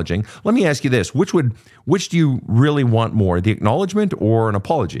acknowledging. Let me ask you this. Which do you really want more, the acknowledgement or an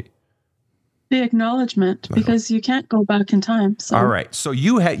apology? The acknowledgement, because you can't go back in time. So. All right. So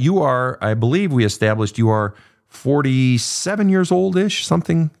you are, I believe we established you are 47 years old-ish,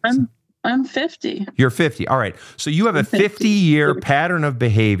 something? I'm 50. You're 50. All right. So you have a 50-year pattern of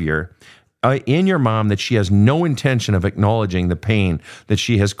behavior in your mom that she has no intention of acknowledging the pain that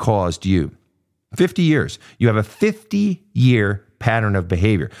she has caused you. 50 years. You have a 50-year pattern of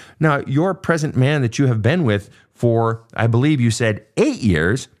behavior. Now, your present man that you have been with for, I believe you said 8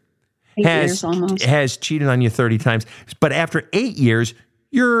 years, has cheated on you 30 times. But after 8 years,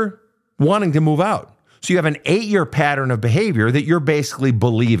 you're wanting to move out. So you have an 8-year pattern of behavior that you're basically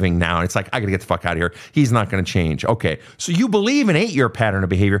believing now. And it's like, I got to get the fuck out of here. He's not going to change. Okay. So you believe an 8-year pattern of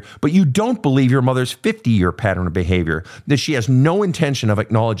behavior, but you don't believe your mother's 50-year pattern of behavior that she has no intention of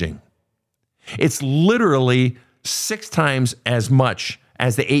acknowledging. It's literally 6 times as much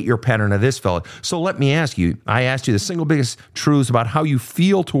as the 8-year pattern of this fella. So let me ask you, I asked you the single biggest truths about how you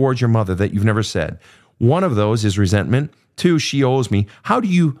feel towards your mother that you've never said. One of those is resentment. 2, she owes me. How do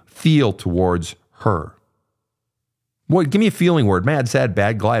you feel towards her? Boy, give me a feeling word. Mad, sad,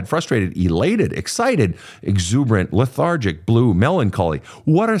 bad, glad, frustrated, elated, excited, exuberant, lethargic, blue, melancholy.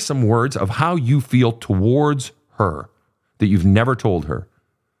 What are some words of how you feel towards her that you've never told her?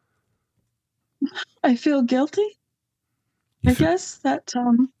 I feel guilty. I guess that,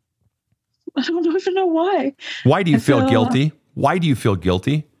 I don't even know why. Why do you feel guilty? Why do you feel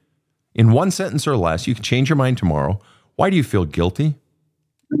guilty? In one sentence or less, you can change your mind tomorrow. Why do you feel guilty?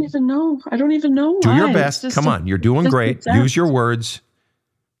 I don't even know why. Do your best. Come on. You're doing great. Use your words.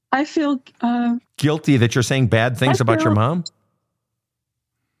 I feel... guilty that you're saying bad things about your mom?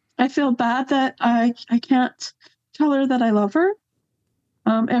 I feel bad that I can't tell her that I love her.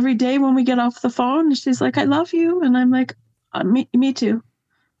 Every day when we get off the phone, she's like, I love you. And I'm like, me too.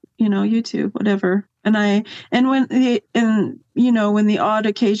 You too, whatever. And when the odd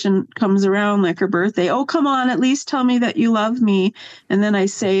occasion comes around, like her birthday, oh, come on, at least tell me that you love me. And then I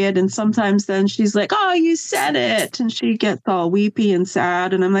say it. And sometimes then she's like, oh, you said it. And she gets all weepy and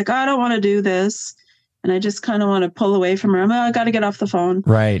sad. And I'm like, I don't want to do this. And I just kind of want to pull away from her. I got to get off the phone.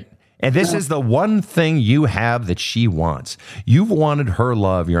 Right. And this is the one thing you have that she wants. You've wanted her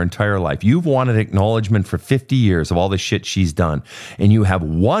love your entire life. You've wanted acknowledgement for 50 years of all the shit she's done. And you have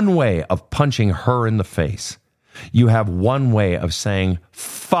one way of punching her in the face. You have one way of saying,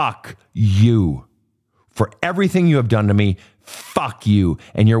 fuck you. For everything you have done to me, fuck you.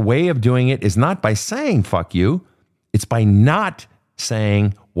 And your way of doing it is not by saying fuck you. It's by not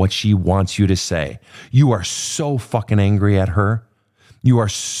saying what she wants you to say. You are so fucking angry at her. You are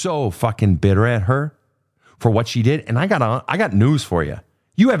so fucking bitter at her for what she did. And I got news for you.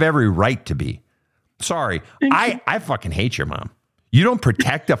 You have every right to be. Sorry. I fucking hate your mom. You don't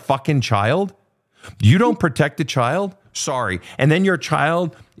protect a fucking child. You don't protect a child. Sorry. And then your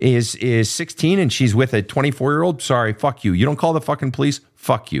child is 16 and she's with a 24-year-old. Sorry. Fuck you. You don't call the fucking police.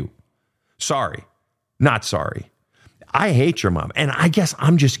 Fuck you. Sorry. Not sorry. I hate your mom. And I guess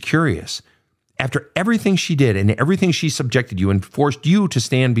I'm just curious. After everything she did and everything she subjected you and forced you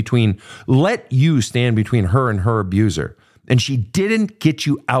to let you stand between her and her abuser, and she didn't get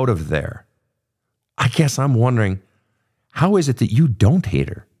you out of there, I guess I'm wondering, How is it that you don't hate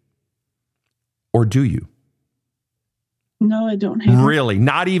her? Or do you? No, I don't hate her. Really?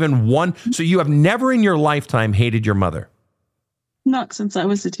 Not even one? So you have never in your lifetime hated your mother? Not since I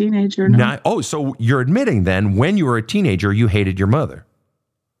was a teenager. No. So you're admitting then when you were a teenager, you hated your mother?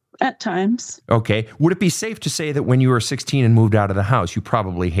 At times. Okay. Would it be safe to say that when you were 16 and moved out of the house, you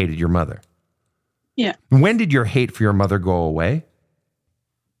probably hated your mother? Yeah. When did your hate for your mother go away?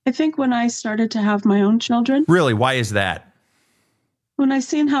 I think when I started to have my own children. Really? Why is that? When I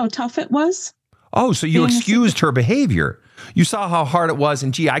seen how tough it was. Oh, so you excused her behavior. You saw how hard it was,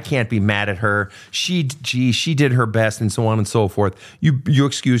 and gee, I can't be mad at her. She did her best, and so on and so forth. You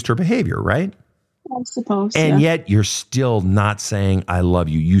excused her behavior, right? I suppose. And yet you're still not saying I love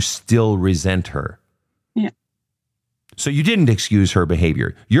you. You still resent her. Yeah. So you didn't excuse her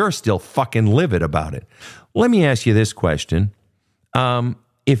behavior. You're still fucking livid about it. Let me ask you this question.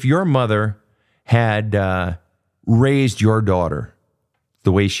 If your mother had raised your daughter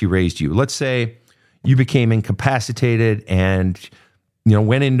the way she raised you, let's say you became incapacitated and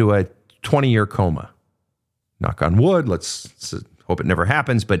went into a 20-year coma. Knock on wood, let's hope it never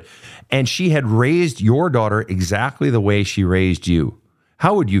happens, and she had raised your daughter exactly the way she raised you.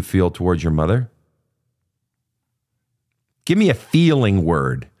 How would you feel towards your mother? Give me a feeling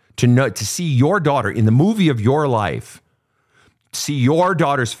word to see your daughter in the movie of your life. See your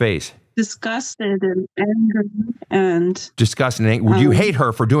daughter's face. Disgusted and angry and disgusted and angry. Would you hate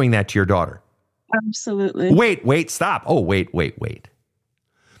her for doing that to your daughter? Absolutely. Wait, stop. Oh, wait.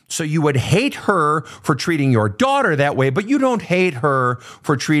 So you would hate her for treating your daughter that way, but you don't hate her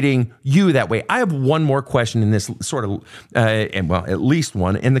for treating you that way. I have one more question in this sort of, at least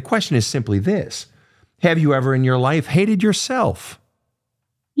one. And the question is simply this. Have you ever in your life hated yourself?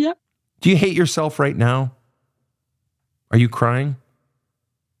 Yep. Do you hate yourself right now? Are you crying?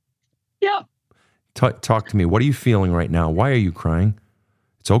 Yep. Talk to me. What are you feeling right now? Why are you crying?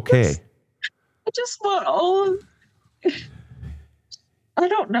 It's okay. I just want all of... I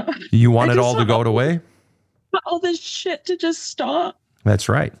don't know. You want it all to go away? All this shit to just stop. That's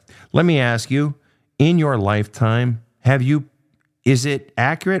right. Let me ask you, in your lifetime, is it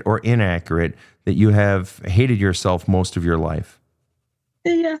accurate or inaccurate that you have hated yourself most of your life?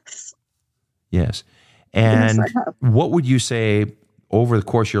 Yes. Yes. And yes, I have. What would you say over the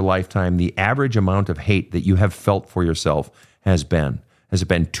course of your lifetime, the average amount of hate that you have felt for yourself has been? Has it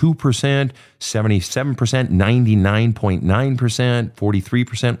been 2%, 77%, 99.9%,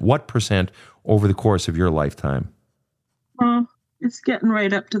 43%? What percent over the course of your lifetime? Well, it's getting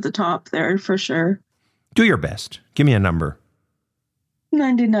right up to the top there for sure. Do your best. Give me a number.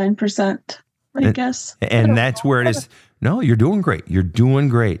 99%, I guess. And that's where it is. No, you're doing great. You're doing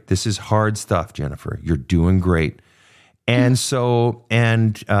great. This is hard stuff, Jennifer. You're doing great. And so,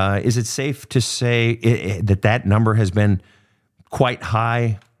 is it safe to say that number has been quite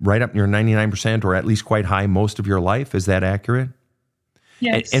high, right up near 99%, or at least quite high most of your life? Is that accurate?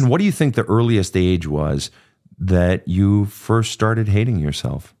 Yes. And what do you think the earliest age was that you first started hating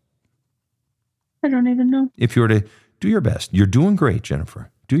yourself? I don't even know. If you were to do your best. You're doing great, Jennifer.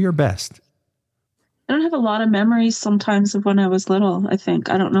 Do your best. I don't have a lot of memories sometimes of when I was little, I think.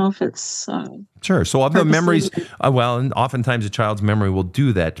 I don't know if it's... Sure. So of the memories, and oftentimes a child's memory will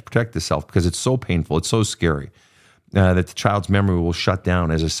do that to protect itself because it's so painful, it's so scary. That the child's memory will shut down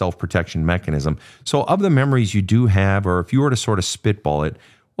as a self-protection mechanism. So of the memories you do have, or if you were to sort of spitball it,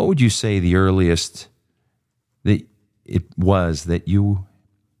 what would you say the earliest that it was that you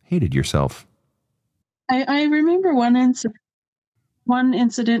hated yourself? I remember one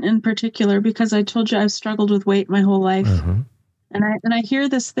incident in particular, because I told you I've struggled with weight my whole life. Uh-huh. And I hear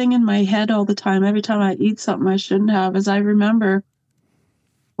this thing in my head all the time, every time I eat something I shouldn't have, as I remember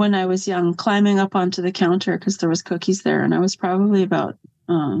when I was young, climbing up onto the counter because there was cookies there, and I was probably about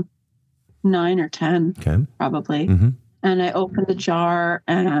 9 or 10, probably. Mm-hmm. And I opened the jar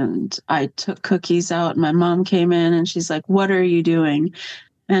and I took cookies out. My mom came in and she's like, "What are you doing?"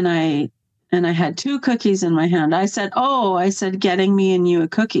 And I had 2 cookies in my hand. I said, "Getting me and you a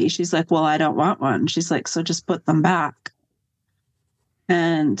cookie." She's like, "Well, I don't want one." She's like, "So just put them back."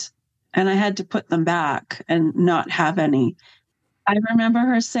 And I had to put them back and not have any. I remember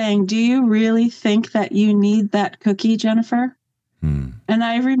her saying, "Do you really think that you need that cookie, Jennifer?" And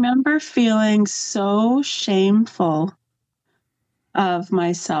I remember feeling so shameful of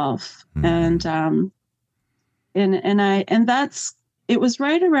myself. And it was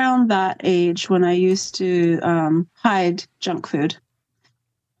right around that age when I used to hide junk food,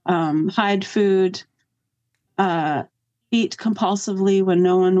 hide food, eat compulsively when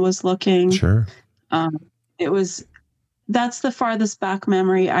no one was looking. Sure. It was that's the farthest back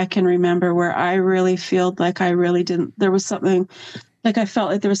memory I can remember where I really feel like I really didn't, there was something, like I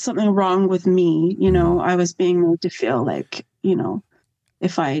felt like there was something wrong with me. I was being made to feel like,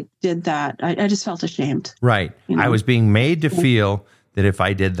 if I did that, I just felt ashamed. Right. I was being made to feel that if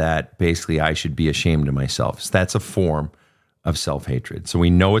I did that, basically I should be ashamed of myself. So that's a form of self-hatred. So we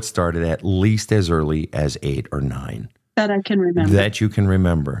know it started at least as early as 8 or 9. That I can remember. That you can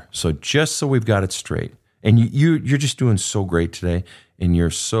remember. So just so we've got it straight. And you're just doing so great today. And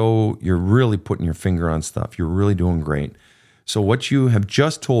you're really putting your finger on stuff. You're really doing great. So what you have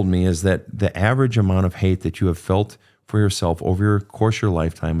just told me is that the average amount of hate that you have felt for yourself over your course of your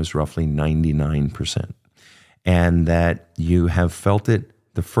lifetime is roughly 99%. And that you have felt it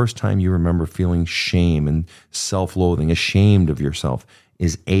the first time you remember feeling shame and self-loathing, ashamed of yourself,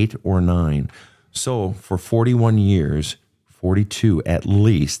 is 8 or 9. So for 41 years, 42 at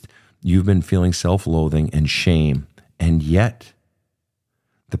least, you've been feeling self-loathing and shame. And yet,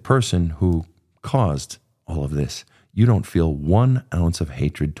 the person who caused all of this, you don't feel 1 ounce of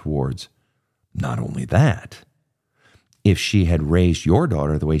hatred towards. Not only that, if she had raised your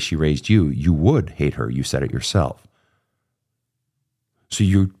daughter the way she raised you, you would hate her. You said it yourself. So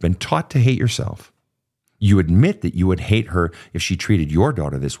you've been taught to hate yourself. You admit that you would hate her if she treated your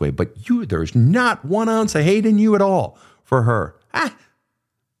daughter this way, but there's not 1 ounce of hate in you at all for her.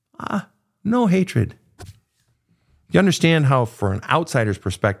 No hatred. You understand how, for an outsider's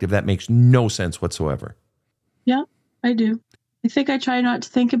perspective, that makes no sense whatsoever? Yeah, I do. I think I try not to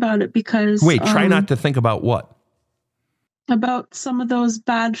think about it because... Wait, try not to think about what? About some of those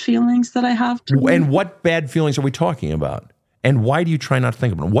bad feelings that I have. And what bad feelings are we talking about? And why do you try not to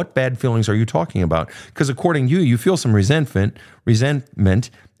think about them? What bad feelings are you talking about? Because according to you, you feel some resentment,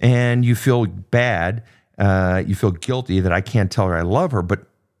 and you feel bad. You feel guilty that I can't tell her I love her, but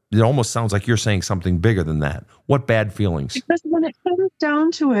it almost sounds like you're saying something bigger than that. What bad feelings? Because when it comes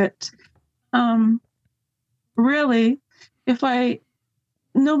down to it, really,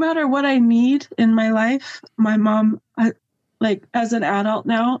 no matter what I need in my life, my mom, like as an adult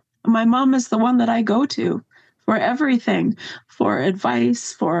now, my mom is the one that I go to for everything, for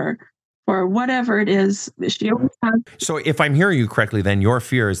advice, for whatever it is. She always has. So if I'm hearing you correctly, then your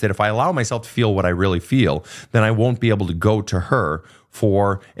fear is that if I allow myself to feel what I really feel, then I won't be able to go to her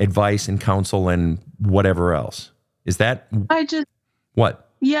for advice and counsel and whatever else. Is that? What?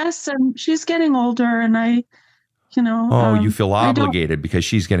 Yes, and she's getting older, and you feel obligated because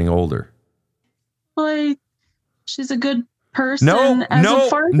she's getting older. Well, she's a good person. No.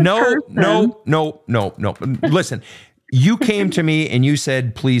 Listen, you came to me and you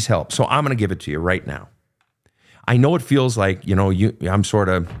said, please help. So I'm going to give it to you right now. I know it feels like, I'm sort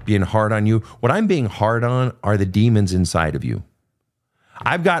of being hard on you. What I'm being hard on are the demons inside of you.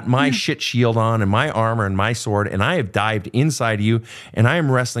 I've got my shit shield on and my armor and my sword, and I have dived inside of you, and I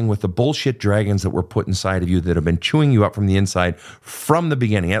am wrestling with the bullshit dragons that were put inside of you that have been chewing you up from the inside from the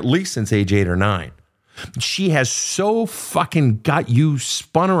beginning, at least since age 8 or 9. She has so fucking got you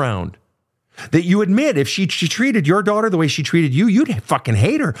spun around that you admit if she treated your daughter the way she treated you, you'd fucking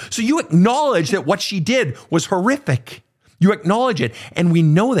hate her. So you acknowledge that what she did was horrific. You acknowledge it. And we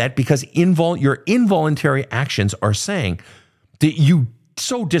know that because your involuntary actions are saying that you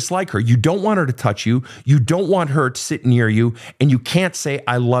so dislike her. You don't want her to touch you. You don't want her to sit near you. And you can't say,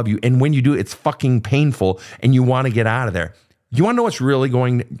 I love you. And when you do, it's fucking painful and you want to get out of there. You want to know what's really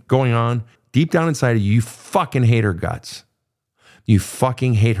going on? Deep down inside of you, you fucking hate her guts. You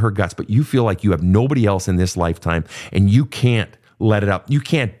fucking hate her guts, but you feel like you have nobody else in this lifetime and you can't let it out. You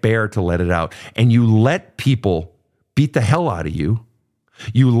can't bear to let it out. And you let people beat the hell out of you.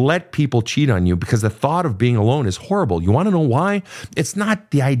 You let people cheat on you because the thought of being alone is horrible. You want to know why? It's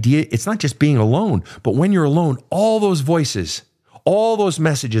not the idea. It's not just being alone, but when you're alone, all those voices, all those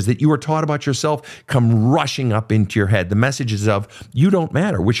messages that you were taught about yourself come rushing up into your head. The messages of you don't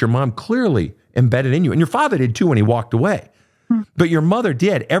matter, which your mom clearly embedded in you. And your father did too when he walked away. But your mother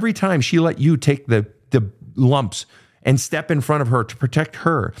did. Every time she let you take the lumps and step in front of her to protect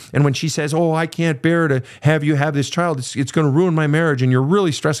her. And when she says, oh, I can't bear to have you have this child, it's going to ruin my marriage and you're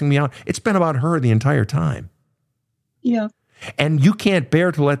really stressing me out. It's been about her the entire time. Yeah. And you can't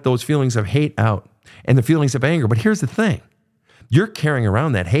bear to let those feelings of hate out and the feelings of anger. But here's the thing. You're carrying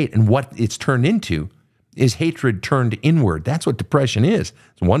around that hate, and what it's turned into is hatred turned inward. That's what depression is.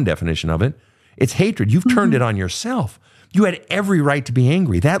 It's one definition of it. It's hatred. You've turned it on yourself. You had every right to be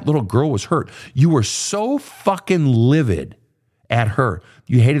angry. That little girl was hurt. You were so fucking livid at her.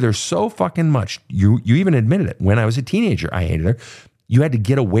 You hated her so fucking much. You even admitted it. When I was a teenager, I hated her. You had to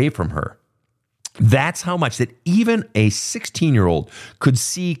get away from her. That's how much that even a 16-year-old could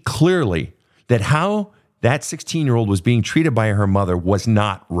see clearly that how that 16-year-old was being treated by her mother was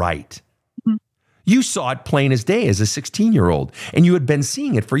not right. You saw it plain as day as a 16-year-old, and you had been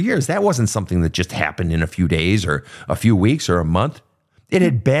seeing it for years. That wasn't something that just happened in a few days or a few weeks or a month. It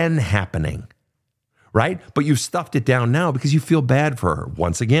had been happening, right? But you've stuffed it down now because you feel bad for her.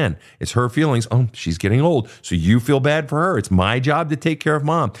 Once again, it's her feelings. Oh, she's getting old, so you feel bad for her. It's my job to take care of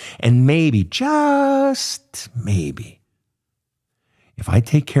mom. And maybe, just maybe, if I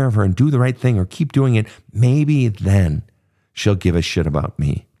take care of her and do the right thing or keep doing it, maybe then she'll give a shit about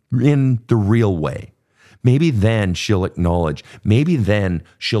me. In the real way. Maybe then she'll acknowledge. Maybe then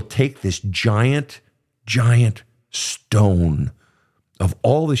she'll take this giant stone of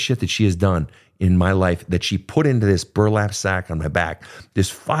all the shit that she has done in my life that she put into this burlap sack on my back, this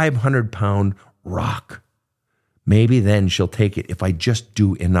 500-pound rock. Maybe then she'll take it if I just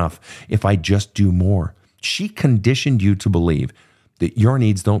do enough, if I just do more. She conditioned you to believe that your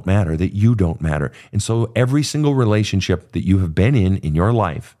needs don't matter, that you don't matter. And so every single relationship that you have been in your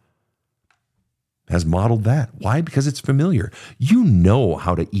life has modeled that. Why? Because it's familiar. You know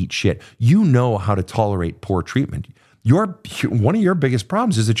how to eat shit. You know how to tolerate poor treatment. One of your biggest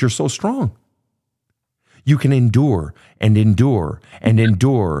problems is that you're so strong. You can endure and endure and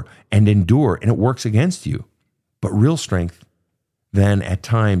endure and endure, and it works against you. But real strength then at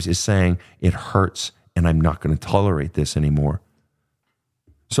times is saying, it hurts and I'm not going to tolerate this anymore.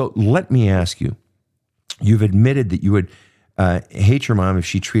 So let me ask you, you've admitted that you would hate your mom if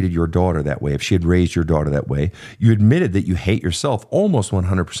she treated your daughter that way, if she had raised your daughter that way. You admitted that you hate yourself almost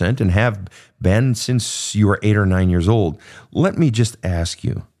 100% and have been since you were 8 or 9 years old. Let me just ask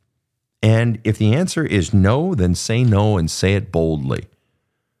you, and if the answer is no, then say no and say it boldly.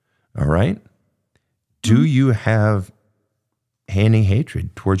 All right? Do you have any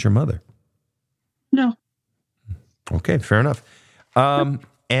hatred towards your mother? No. Okay, fair enough.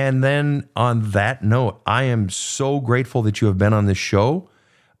 And then on that note, I am so grateful that you have been on this show.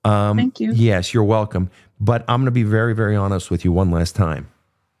 Thank you. Yes, you're welcome. But I'm going to be very, very honest with you one last time.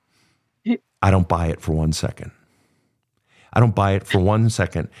 I don't buy it for 1 second. I don't buy it for 1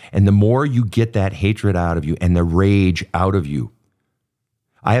 second. And the more you get that hatred out of you and the rage out of you,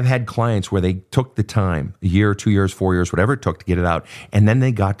 I have had clients where they took the time, a year, 2 years, 4 years, whatever it took to get it out. And then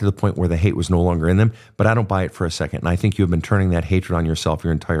they got to the point where the hate was no longer in them. But I don't buy it for a second. And I think you've been turning that hatred on yourself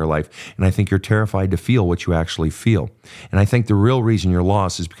your entire life. And I think you're terrified to feel what you actually feel. And I think the real reason you're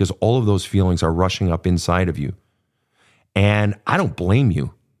lost is because all of those feelings are rushing up inside of you. And I don't blame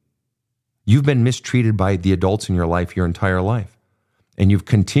you. You've been mistreated by the adults in your life your entire life. And you've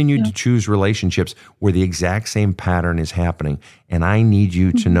continued to choose relationships where the exact same pattern is happening. And I need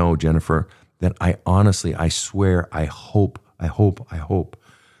you to know, Jennifer, that I honestly, I swear, I hope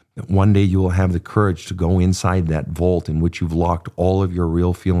that one day you will have the courage to go inside that vault in which you've locked all of your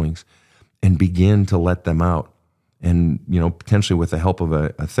real feelings and begin to let them out. And, potentially with the help of a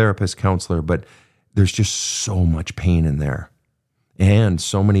therapist, counselor, but there's just so much pain in there. And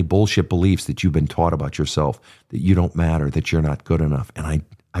so many bullshit beliefs that you've been taught about yourself, that you don't matter, that you're not good enough. And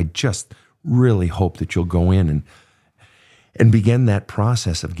I just really hope that you'll go in and begin that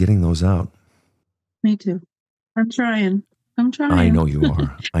process of getting those out. Me too. I'm trying. I know you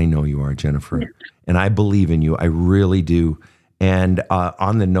are. I know you are, Jennifer. Yeah. And I believe in you. I really do. And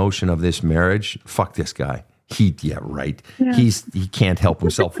on the notion of this marriage, fuck this guy. Right. Yeah. He can't help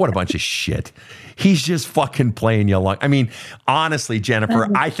himself. What a bunch of shit. He's just fucking playing you along. I mean, honestly, Jennifer,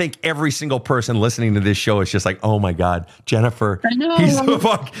 I think every single person listening to this show is just like, oh my God, Jennifer. I know. He's the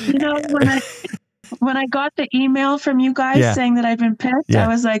fuck. When I got the email from you guys saying that I'd been picked,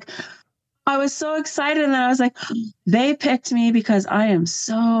 I was so excited, and then I was like, they picked me because I am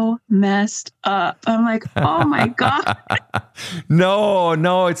so messed up. I'm like, oh my God.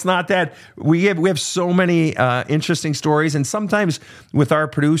 No, it's not that. We have so many interesting stories, and sometimes with our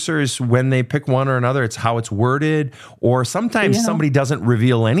producers, when they pick one or another, it's how it's worded, or sometimes somebody doesn't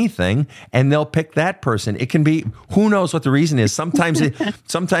reveal anything, and they'll pick that person. It can be, who knows what the reason is.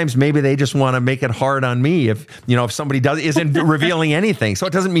 Sometimes maybe they just want to make it hard on me if somebody isn't revealing anything. So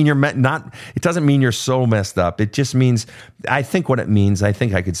it doesn't mean it doesn't mean you're so messed up. It just means, I think what it means, I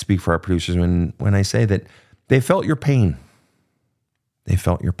think I could speak for our producers when I say that they felt your pain. They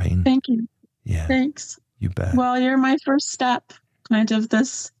felt your pain. Thank you. Yeah. Thanks. You bet. Well, you're my first step kind of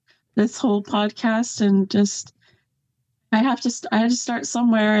this whole podcast, and just, I had to start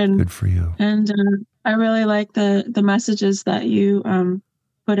somewhere, and good for you. And I really like the messages that you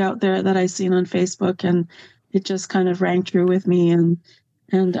put out there that I seen on Facebook, and it just kind of rang true with me, and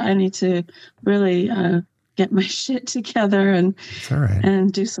I need to really get my shit together and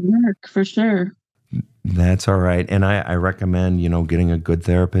do some work for sure. That's all right. And I recommend, getting a good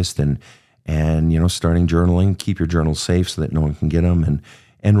therapist and and starting journaling. Keep your journals safe so that no one can get them,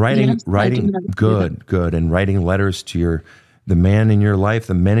 and writing Yes, I do that. good, and writing letters to the man in your life,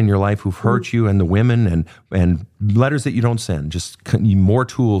 the men in your life who've hurt you, and the women, and letters that you don't send. Just more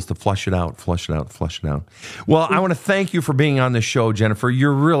tools to flush it out. Well, I want to thank you for being on the show, Jennifer.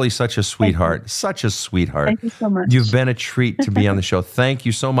 You're really such a sweetheart. Such a sweetheart. Thank you so much. You've been a treat to be on the show. Thank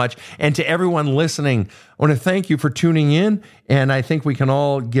you so much. And to everyone listening, I want to thank you for tuning in. And I think we can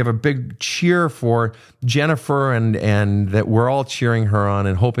all give a big cheer for Jennifer, and that we're all cheering her on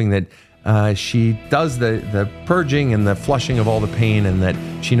and hoping that she does the purging and the flushing of all the pain, and that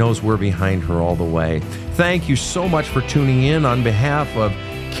she knows we're behind her all the way. Thank you so much for tuning in. On behalf of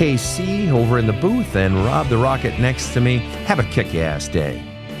KC over in the booth and Rob the Rocket next to me, have a kick-ass day.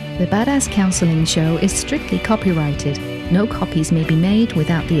 The Badass Counseling Show is strictly copyrighted. No copies may be made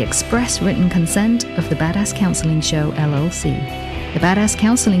without the express written consent of the Badass Counseling Show, LLC. The Badass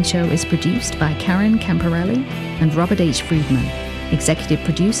Counseling Show is produced by Karen Camparelli and Robert H. Friedman. Executive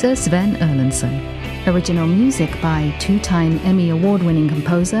producer Sven Erlandson. Original music by two-time Emmy Award-winning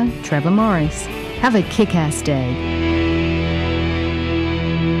composer Trevor Morris. Have a kick-ass day.